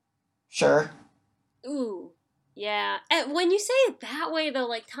 Sure. Ooh. Yeah. And when you say it that way, though,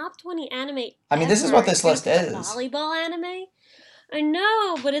 like, top 20 anime I mean, this is what this list is. Volleyball anime? I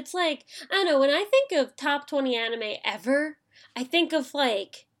know, but it's like, I don't know, when I think of top 20 anime ever, I think of,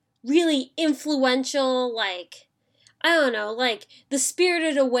 like, really influential, like, I don't know, like, the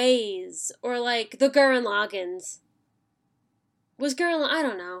Spirited Aways, or, like, the Gurren Laganns. I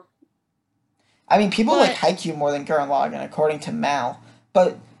don't know. I mean, people like Haikyuu more than Gurren Lagann, according to Mal,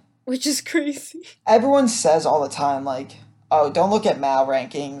 but... Which is crazy. Everyone says all the time, like, oh, don't look at Mal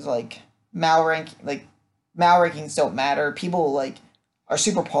rankings, Mal rankings don't matter. People, like, are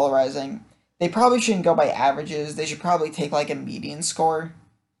super polarizing. They probably shouldn't go by averages. They should probably take, like, a median score.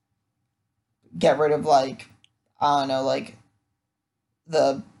 Get rid of, like, I don't know, like,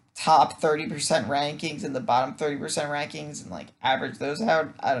 the top 30% rankings and the bottom 30% rankings and, like, average those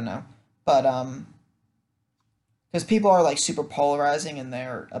out. I don't know. But, because people are, like, super polarizing in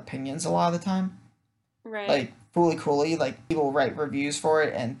their opinions a lot of the time. Right. Like, Fooly Cooley, like, people write reviews for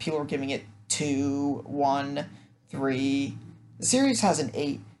it, and people are giving it 2, 1, 3. The series has an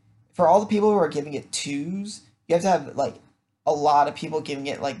 8. For all the people who are giving it 2s, you have to have, like, a lot of people giving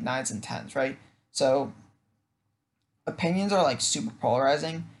it, like, 9s and 10s, right? So, opinions are, like, super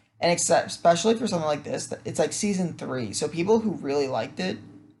polarizing. And especially for something like this, it's, like, season 3. So, people who really liked it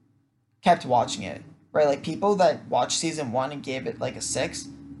kept watching it, right? Like, people that watched season 1 and gave it, like, a 6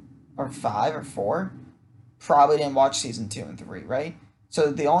 or 5 or 4 probably didn't watch season 2 and 3, right?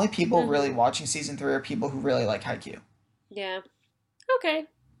 So the only people really watching season 3 are people who really like Haikyuu. Yeah. Okay.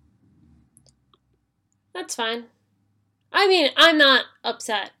 That's fine. I mean, I'm not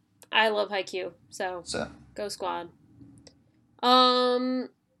upset. I love Haikyuu, so go Squad. I'm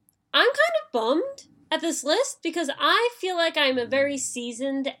kind of bummed at this list because I feel like I'm a very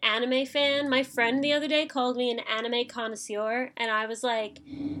seasoned anime fan. My friend the other day called me an anime connoisseur, and I was like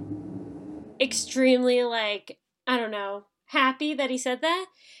extremely, like, I don't know, happy that he said that.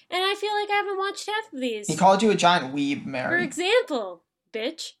 And I feel like I haven't watched half of these. He called you a giant weeb, Mary. For example,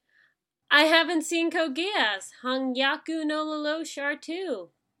 bitch, I haven't seen Code Geass, Hangyaku no Lolo Char 2.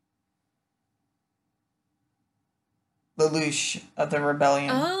 Lelouch of the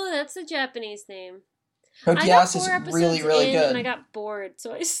Rebellion. Oh, that's the Japanese name. Code Geass is really, really good. And I got bored,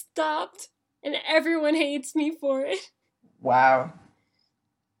 so I stopped. And everyone hates me for it. Wow.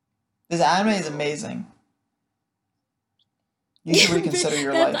 This anime is amazing. You should reconsider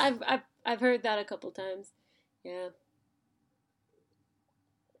your That's, life. I've heard that a couple times. Yeah.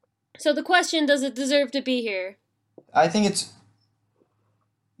 So the question, does it deserve to be here? I think it's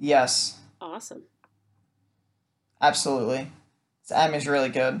yes, Awesome. absolutely. This anime is really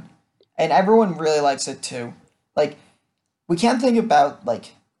good, and everyone really likes it too. Like we can't think about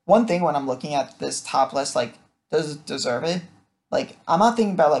like one thing when I'm looking at this top list. Like, does it deserve it? Like, I'm not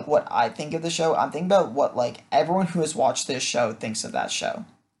thinking about like what I think of the show. I'm thinking about what like everyone who has watched this show thinks of that show,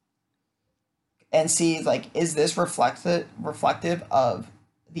 and see like is this reflective of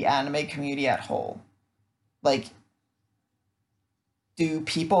the anime community at whole? Like, do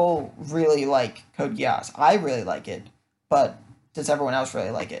people really like Code Geass? I really like it, but does everyone else really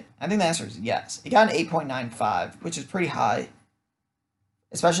like it? I think the answer is yes. It got an 8.95, which is pretty high,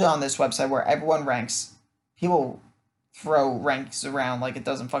 especially on this website where everyone ranks. People throw ranks around like it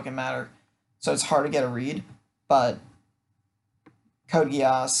doesn't fucking matter, so it's hard to get a read. But Code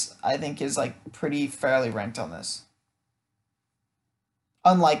Geass, I think, is like pretty fairly ranked on this,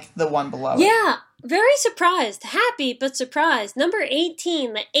 unlike the one below it. Yeah, very surprised. Happy, but surprised. Number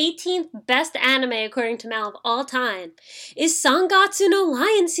 18, the 18th best anime according to Mal of all time, is Sangatsu no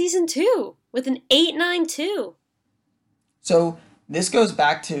Lion Season 2 with an 892. So this goes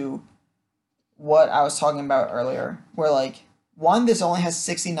back to what I was talking about earlier, where like one, this only has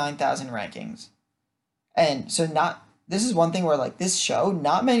 69,000 rankings, and so not this is one thing where like this show,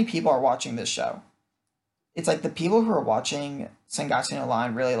 not many people are watching this show. It's like the people who are watching Sangatsu no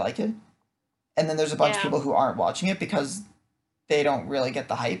Lion really like it, and then there's a bunch of Yeah. people who aren't watching it because they don't really get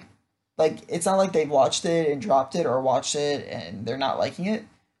the hype. Like it's not like they've watched it and dropped it or watched it and they're not liking it.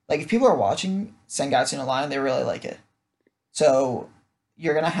 Like if people are watching Sangatsu no Lion, they really like it. So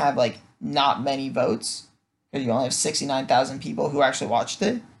you're gonna have like not many votes because you only have 69,000 people who actually watched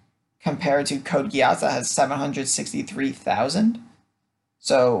it, compared to Code Geass that has 763,000.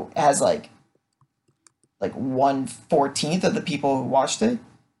 So it has like 1/14 of the people who watched it,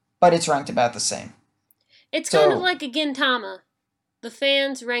 but it's ranked about the same. It's kind of So like a Gintama. The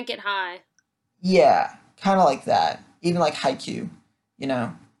fans rank it high. yeah, kind of like that. Even like Haikyuu, you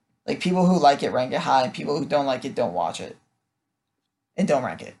know, like people who like it rank it high, and people who don't like it don't watch it and don't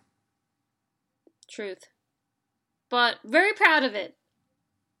rank it. Truth. But very proud of it.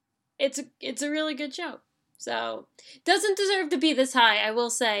 It's a really good show. So, doesn't deserve to be this high, I will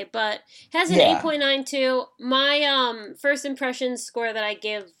say, but has an Yeah. 8.92. My first impressions score that I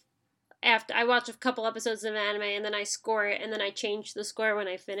give after I watch a couple episodes of anime and then I score it and then I change the score when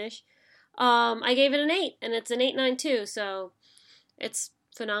I finish. I gave it an 8 and it's an 8.92, so it's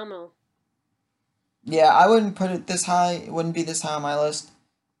phenomenal. Yeah, I wouldn't put it this high. It wouldn't be this high on my list,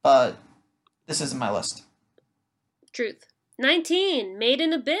 but this isn't my list. Truth. 19, Made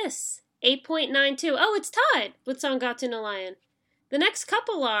in Abyss, 8.92. Oh, it's tied with Sangatsu no Lion. The next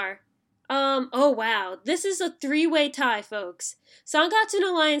couple are, oh wow, this is a three-way tie, folks. Sangatsu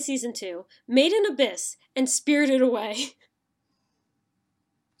no Lion Season 2, Made in Abyss, and Spirited Away.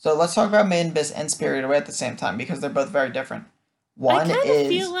 So let's talk about Made in Abyss and Spirited Away at the same time because they're both very different. I One kind of is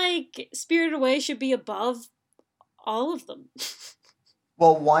feel like Spirited Away should be above all of them.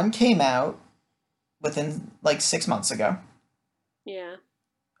 well, one came out within like 6 months ago, Yeah.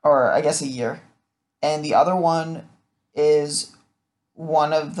 or I guess a year, and the other one is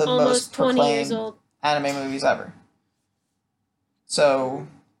one of the most Almost 20 years proclaimed old. anime movies ever. So,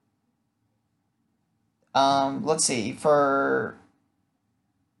 let's see for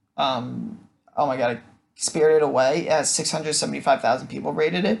oh my god, Spirited Away it has 675,000 people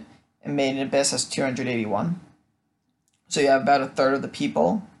rated it, and Made in Abyss has 281. So you have about a third of the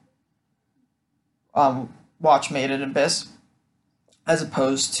people watch Made in Abyss as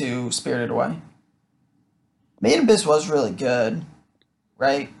opposed to Spirited Away. Made in Abyss was really good,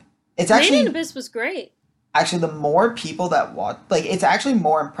 right? It's Made actually in Abyss was great. the more people that watch, like it's actually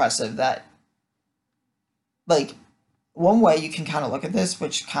more impressive that like one way you can kind of look at this,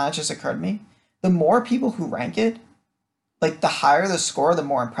 which kind of just occurred to me, the more people who rank it, like the higher the score, the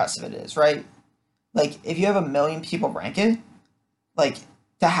more impressive it is, right? Like if you have 1 million people rank it, like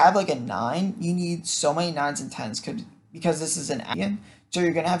to have like a 9, you need so many 9s and 10s because this is an alien, so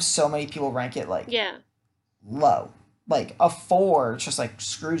you're gonna have so many people rank it like Yeah. low. Like a 4 just like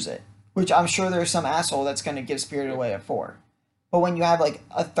screws it. Which I'm sure there's some asshole that's gonna give Spirited Away a 4. But when you have like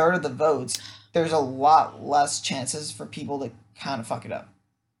a third of the votes, there's a lot less chances for people to kind of fuck it up.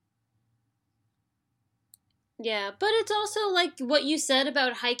 Yeah, but it's also like what you said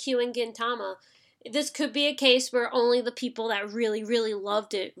about Haikyuu and Gintama. This could be a case where only the people that really, really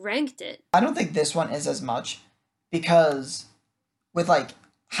loved it ranked it. I don't think this one is as much because with like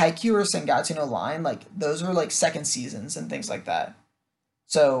Haikyuu or Sengatsu no Line, like those were like second seasons and things like that.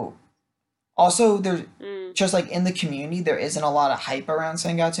 So also there's just like in the community there isn't a lot of hype around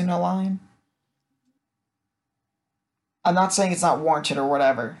Sengatsu no Line. I'm not saying it's not warranted or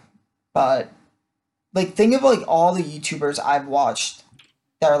whatever, but like think of like all the YouTubers I've watched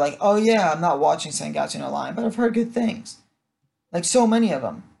that are like, oh yeah, I'm not watching Sengatsu no Line, but I've heard good things. Like so many of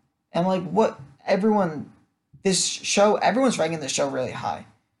them, and like what everyone, this show, everyone's ranking this show really high.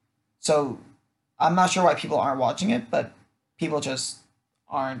 So I'm not sure why people aren't watching it, but people just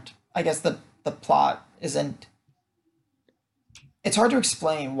aren't. I guess the plot isn't. It's hard to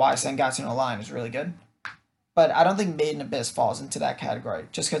explain why Sengatsu no Line is really good, but I don't think Made in Abyss falls into that category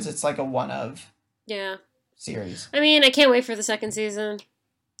just because it's like a one of series. I mean, I can't wait for the second season.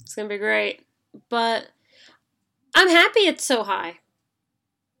 It's gonna be great, but I'm happy it's so high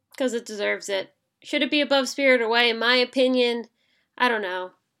because it deserves it. Should it be above Spirited Away? In my opinion, I don't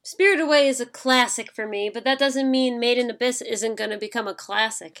know. Spirited Away is a classic for me, but that doesn't mean Made in Abyss isn't going to become a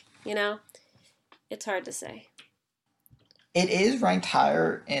classic, you know? It's hard to say. It is ranked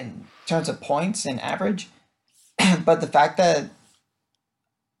higher in terms of points and average, but the fact that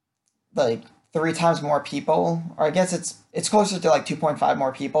like 3 times more people, or I guess it's closer to like 2.5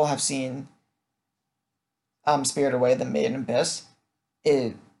 more people have seen Spirited Away than Made in Abyss,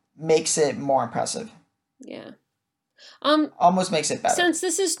 it makes it more impressive. Yeah. Almost makes it better. Since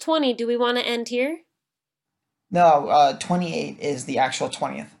this is 20, do we want to end here? No, 28 is the actual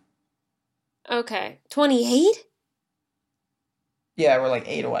 20th. Okay. 28? Yeah, we're like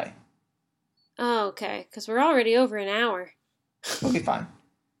 8 away. Oh, okay. Because we're already over an hour. We'll be fine.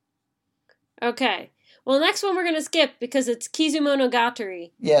 Okay. Well, next one we're going to skip because it's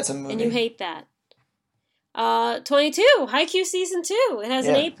Kizumonogatari. Yeah, it's a movie. And you hate that. 22, Haikyuu Season 2. It has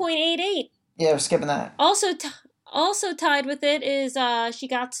an 8.88. Yeah, we're skipping that. Also tied with it is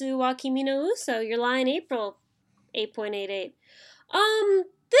Shigatsu wa Kimi no Uso, Your Lie in April, 8.88.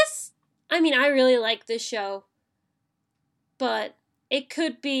 I really like this show, but it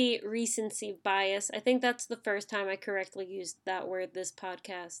could be recency bias. I think that's the first time I correctly used that word this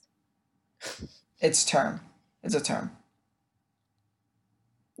podcast. It's term. It's a term.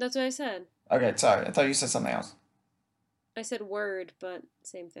 That's what I said. Okay, sorry. I thought you said something else. I said word, but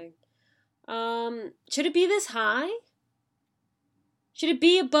same thing. Should it be this high? Should it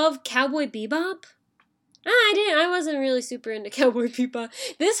be above Cowboy Bebop? I wasn't really super into Cowboy Bebop.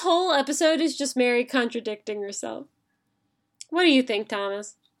 This whole episode is just Mary contradicting herself. What do you think,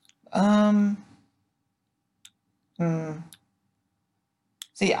 Thomas?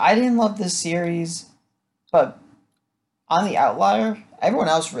 See, I didn't love this series, but on The Outlier, everyone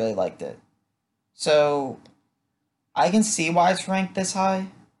else really liked it. So, I can see why it's ranked this high.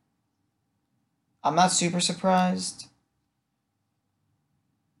 I'm not super surprised.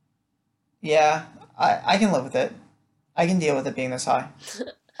 Yeah, I can live with it. I can deal with it being this high.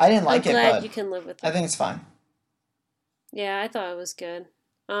 I didn't like it, but you can live with it. I think it's fine. Yeah, I thought it was good.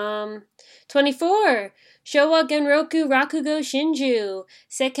 24. Showa Genroku Rakugo Shinju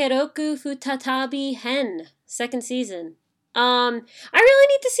Sekeroku Futatabi Hen. Second season. I really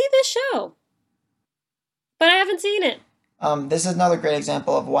need to see this show. But I haven't seen it. This is another great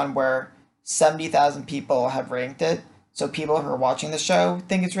example of one where 70,000 people have ranked it. So people who are watching the show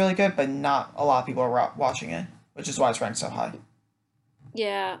think it's really good, but not a lot of people are watching it, which is why it's ranked so high.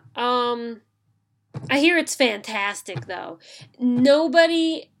 Yeah. I hear it's fantastic, though.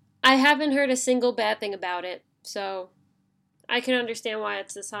 I haven't heard a single bad thing about it, so I can understand why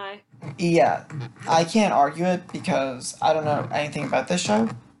it's this high. Yeah, I can't argue it because I don't know anything about this show,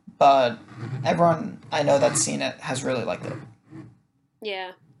 but everyone I know that's seen it has really liked it.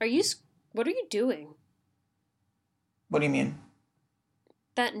 Yeah. What are you doing? What do you mean?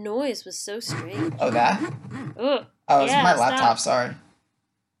 That noise was so strange. Oh, that? Ugh. Oh, it's my laptop, sorry.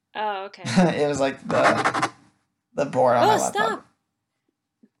 Oh, okay. It was like the board on my laptop. Stop!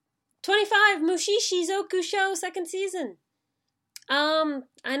 25, Mushishi Zoku Show, second season.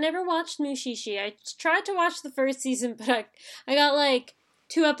 I never watched Mushishi. I tried to watch the first season, but I got like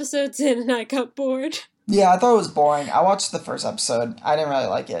 2 episodes in and I got bored. Yeah, I thought it was boring. I watched the first episode. I didn't really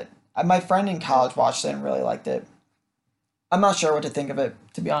like it. My friend in college watched it and really liked it. I'm not sure what to think of it,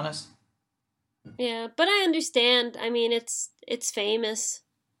 to be honest. Yeah, but I understand. I mean, it's famous.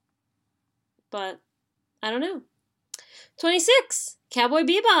 But I don't know. 26, Cowboy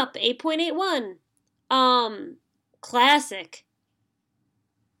Bebop, 8.81. Classic.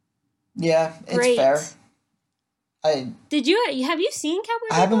 Yeah, it's Great. fair. Have you seen Cowboy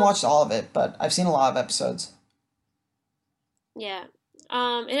Bebop? I haven't watched all of it, but I've seen a lot of episodes. Yeah.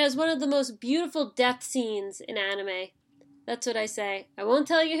 It has one of the most beautiful death scenes in anime. That's what I say. I won't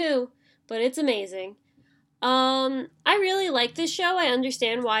tell you who, but it's amazing. I really like this show. I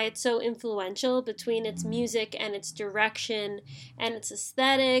understand why it's so influential between its music and its direction and its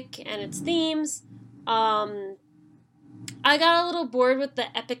aesthetic and its themes. I got a little bored with the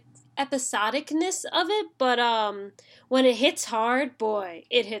episodicness of it, but when it hits hard, boy,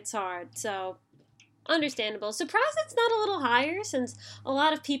 it hits hard. So understandable. Surprised it's not a little higher, since a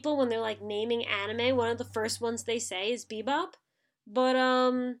lot of people, when they're like naming anime, one of the first ones they say is Bebop. But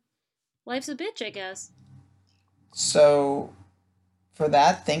life's a bitch, I guess. So, for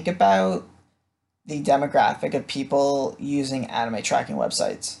that, think about the demographic of people using anime tracking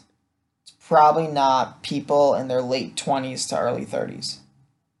websites. It's probably not people in their late 20s to early 30s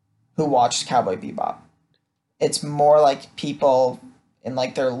who watched Cowboy Bebop. It's more like people in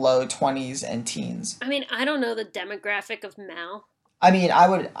like their low 20s and teens. I mean, I don't know the demographic of Mal. I mean,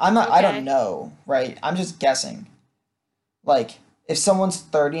 I'm not, I Okay. don't know, right? I'm just guessing. Like, if someone's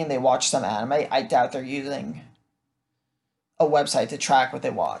 30 and they watch some anime, I doubt they're using a website to track what they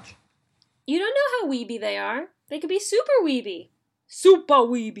watch. You don't know how weeby they are. They could be super weeby. Super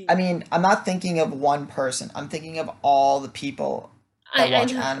weeby. I mean, I'm not thinking of one person. I'm thinking of all the people that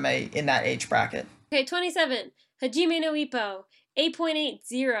watch anime in that age bracket. Okay, 27. Hajime no Ippo,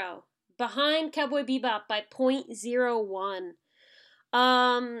 8.80. Behind Cowboy Bebop by 0.01.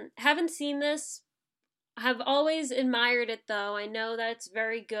 Haven't seen this. Have always admired it, though. I know that it's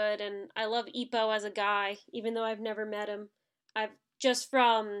very good, and I love Ippo as a guy, even though I've never met him. I've just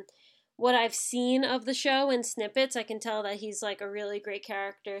from what I've seen of the show and snippets, I can tell that he's like a really great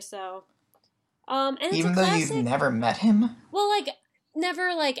character. So, and it's Even a though classic. you've never met him? Well, like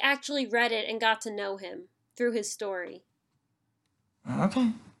never like actually read it and got to know him through his story,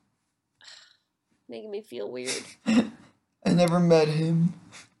 Okay. making me feel weird. I never met him.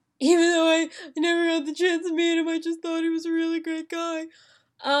 Even though I never had the chance to meet him, I just thought he was a really great guy.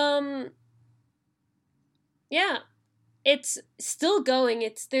 Yeah, it's still going.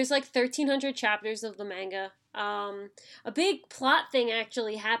 There's like 1,300 chapters of the manga. A big plot thing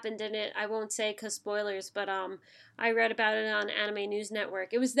actually happened in it. I won't say because spoilers, but I read about it on Anime News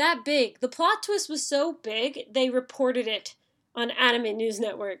Network. It was that big. The plot twist was so big, they reported it on Anime News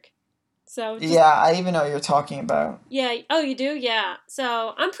Network. So just, Yeah, I even know what you're talking about. yeah. Oh, you do? Yeah.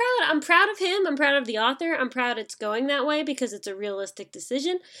 So I'm proud. I'm proud of him. I'm proud of the author. I'm proud it's going that way because it's a realistic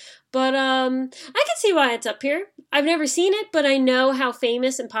decision. But I can see why it's up here. I've never seen it, but I know how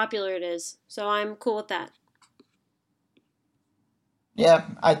famous and popular it is. So I'm cool with that. Yeah,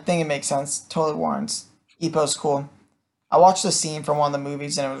 I think it makes sense. Totally warrants. Ippo's cool. I watched the scene from one of the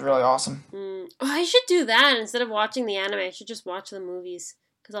movies and it was really awesome. Oh, I should do that instead of watching the anime. I should just watch the movies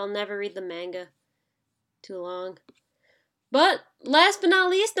because I'll never read the manga. Too long. But last but not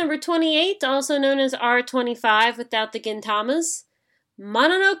least, number 28, also known as R25 without the Gintamas,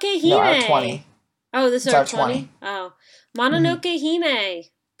 Mononoke Hime. No, R20. Oh, this is It's R20? R20. Oh. Mononoke Hime.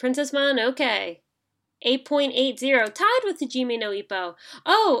 Princess Mononoke. 8.80. Tied with Hajime no Ippo.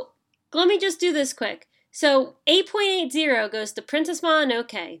 Oh, let me just do this quick. So, 8.80 goes to Princess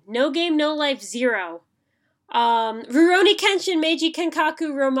Mononoke. No Game, No Life, 0. Rurouni Kenshin Meiji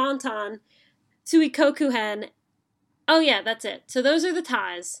Kenkaku Romantan. Suikoku Hen. Oh yeah, that's it. So those are the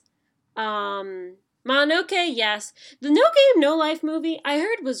ties. Mononoke, yes. The No Game, No Life movie, I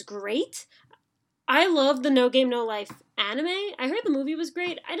heard was great. I love the No Game, No Life anime. I heard the movie was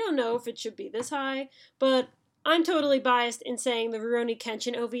great. I don't know if it should be this high, but I'm totally biased in saying the Rurouni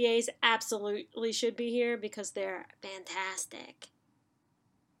Kenshin OVAs absolutely should be here because they're fantastic.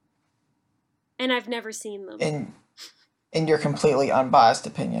 And I've never seen them. In your completely unbiased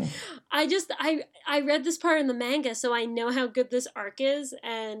opinion. I read this part in the manga, so I know how good this arc is,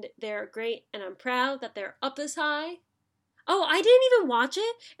 and they're great, and I'm proud that they're up this high. Oh, I didn't even watch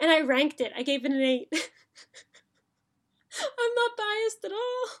it, and I ranked it. I gave it an 8. I'm not biased at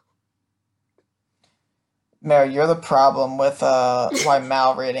all. Mary, you're the problem with why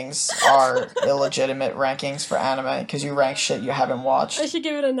Mal ratings are illegitimate rankings for anime, because you rank shit you haven't I watched. should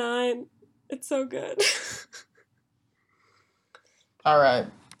give it a 9. It's so good. Alright,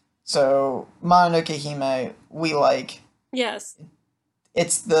 so Mononoke Hime, we like. Yes.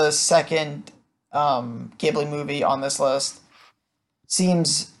 It's the second Ghibli movie on this list.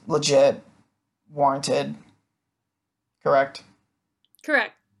 Seems legit, warranted, correct?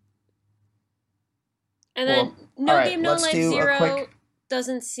 Correct. And then Well, No alright, Game, No let's Life, do a 0 quick-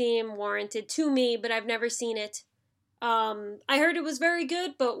 doesn't seem warranted to me, but I've never seen it. I heard it was very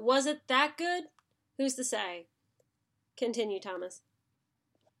good, but was it that good? Who's to say? Continue, Thomas.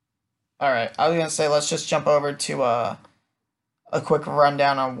 Alright, I was gonna say let's just jump over to a quick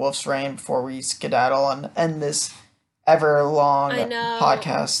rundown on Wolf's Rain before we skedaddle and end this ever long I know.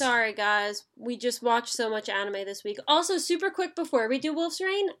 podcast. Sorry, guys. We just watched so much anime this week. Also, super quick before we do Wolf's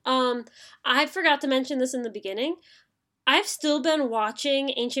Rain, I forgot to mention this in the beginning. I've still been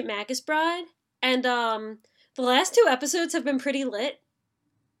watching Ancient Magus Bride, and the last 2 episodes have been pretty lit.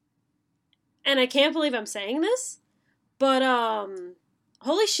 And I can't believe I'm saying this, but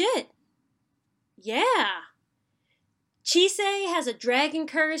holy shit. Yeah. Chise has a dragon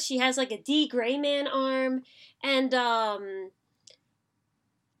curse. She has like a D Greyman arm. And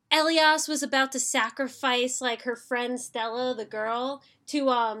Elias was about to sacrifice like her friend Stella, the girl,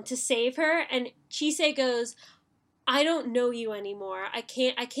 to save her. And Chise goes, I don't know you anymore. I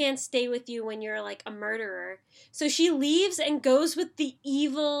can't stay with you when you're like a murderer. So she leaves and goes with the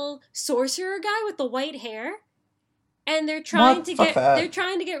evil sorcerer guy with the white hair. And they're trying to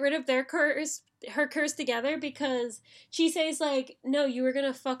get rid of her curse together because Chise's like, no, you were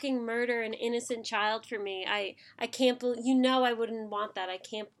gonna fucking murder an innocent child for me. I can't believe, I wouldn't want that. I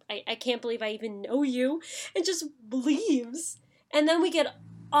can't believe I even know you. And just leaves. And then we get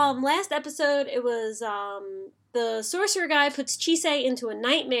last episode it was the sorcerer guy puts Chise into a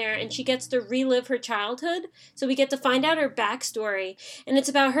nightmare and she gets to relive her childhood. So we get to find out her backstory. And it's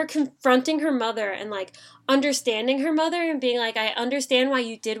about her confronting her mother and like understanding her mother and being like, I understand why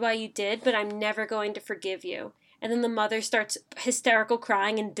you did, but I'm never going to forgive you. And then the mother starts hysterical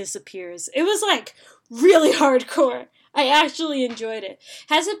crying and disappears. It was like really hardcore. I actually enjoyed it.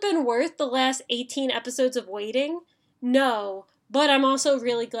 Has it been worth the last 18 episodes of waiting? No. But I'm also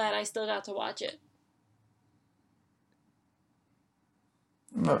really glad I still got to watch it.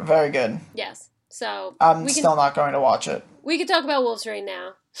 Very good. Yes. So I'm still not going to watch it. We can talk about Wolf's Rain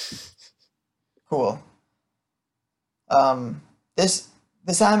now. Cool. This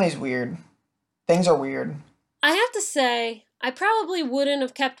anime is weird. Things are weird. I have to say, I probably wouldn't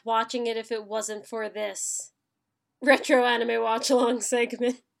have kept watching it if it wasn't for this retro anime watch along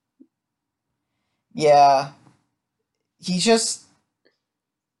segment. Yeah. It just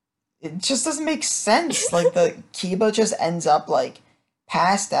doesn't make sense. Like the Kiba just ends up like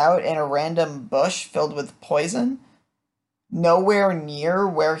passed out in a random bush filled with poison, nowhere near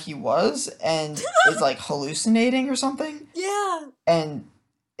where he was, and is like hallucinating or something. Yeah. And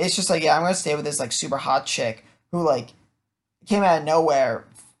it's just like, yeah, I'm gonna stay with this like super hot chick who like came out of nowhere.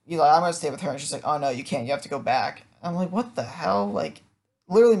 You're like, I'm gonna stay with her, and she's like, oh no, you can't. You have to go back. I'm like, what the hell? Like,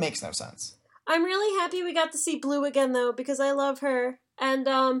 literally makes no sense. I'm really happy we got to see Blue again though, because I love her. And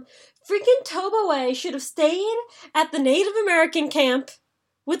freaking Toboe should have stayed at the Native American camp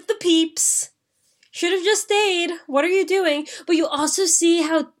with the peeps. Should have just stayed. What are you doing? But you also see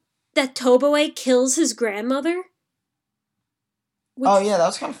how that Toboe kills his grandmother. Oh yeah, that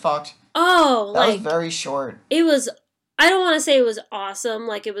was kind of fucked. Oh, that was very short. It was. I don't want to say it was awesome,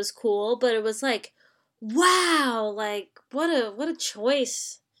 like it was cool, but it was like, wow, like what a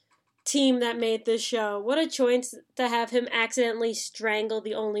choice. Team that made this show. What a choice to have him accidentally strangle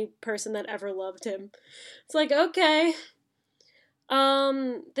the only person that ever loved him. It's like, okay.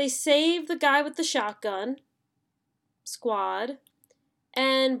 They save the guy with the shotgun squad,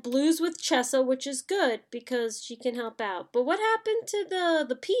 and Blue's with Chessa, which is good because she can help out. But what happened to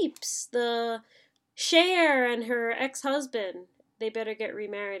the peeps, the Cher and her ex-husband? They better get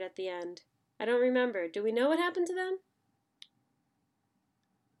remarried at the end. I don't remember. Do we know what happened to them?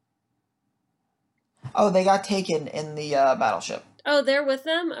 Oh, they got taken in the battleship. Oh, they're with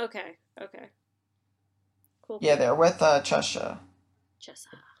them? Okay. Cool. Yeah, they're with Chessa.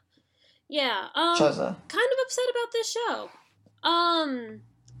 Yeah, Chessa. Kind of upset about this show.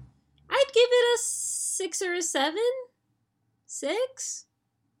 I'd give it a 6 or a 7? 6?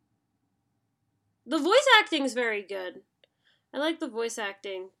 The voice acting's very good. I like the voice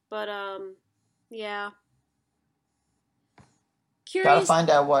acting, but, yeah. Curious. Gotta find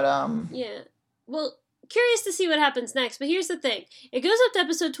out what, Yeah. Well, curious to see what happens next, but here's the thing. It goes up to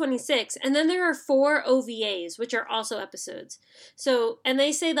episode 26, and then there are 4 OVAs, which are also episodes. So, and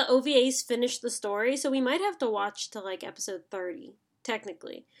they say the OVAs finish the story, so we might have to watch to, like, episode 30,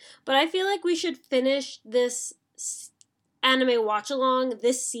 technically. But I feel like we should finish this anime watch-along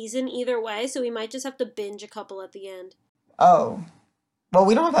this season either way, so we might just have to binge a couple at the end. Oh. Well,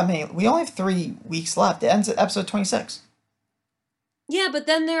 we don't have that many. We only have 3 weeks left. It ends at episode 26. Yeah, but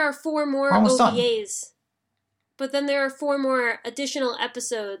then there are 4 more Almost OVAs. Done. But then there are 4 more additional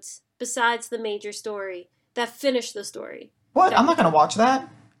episodes besides the major story that finish the story. What? I'm not going to watch that.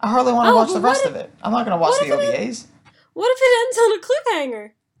 I hardly want to watch the rest of it. I'm not going to watch the OVAs. What if it ends on a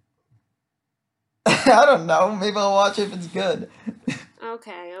cliffhanger? I don't know. Maybe I'll watch it if it's good.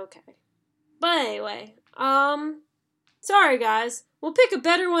 Okay. But anyway, Sorry, guys. We'll pick a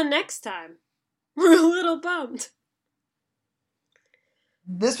better one next time. We're a little bummed.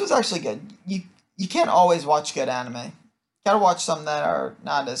 This was actually good. You can't always watch good anime. Gotta watch some that are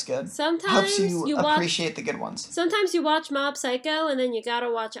not as good. Sometimes Helps you, you appreciate the good ones. Sometimes you watch Mob Psycho and then you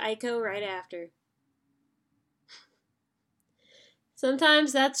gotta watch Aiko right after.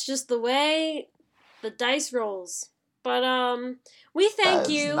 Sometimes that's just the way the dice rolls. But we thank That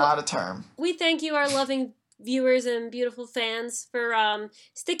is you. not a term. We thank you, our loving viewers and beautiful fans, for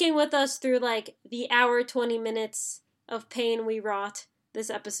sticking with us through like the hour 20 minutes of pain we wrought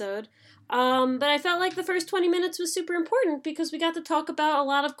this episode. But I felt like the first 20 minutes was super important because we got to talk about a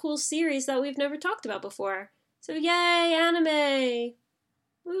lot of cool series that we've never talked about before. So yay, anime!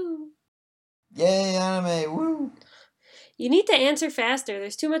 Woo! Yay, anime! Woo! You need to answer faster.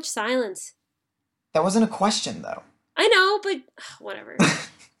 There's too much silence. That wasn't a question, though. I know, but whatever.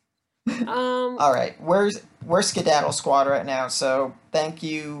 All right, we're Skedaddle Squad right now. So thank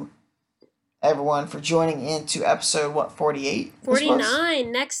you, everyone, for joining into episode 48.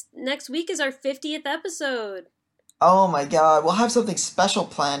 49. Next week is our 50th episode. Oh my God, we'll have something special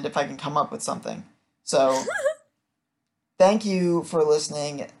planned if I can come up with something. So thank you for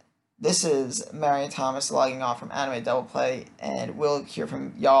listening. This is Marion Thomas logging off from Anime Double Play, and we'll hear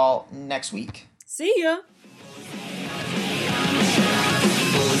from y'all next week. See ya!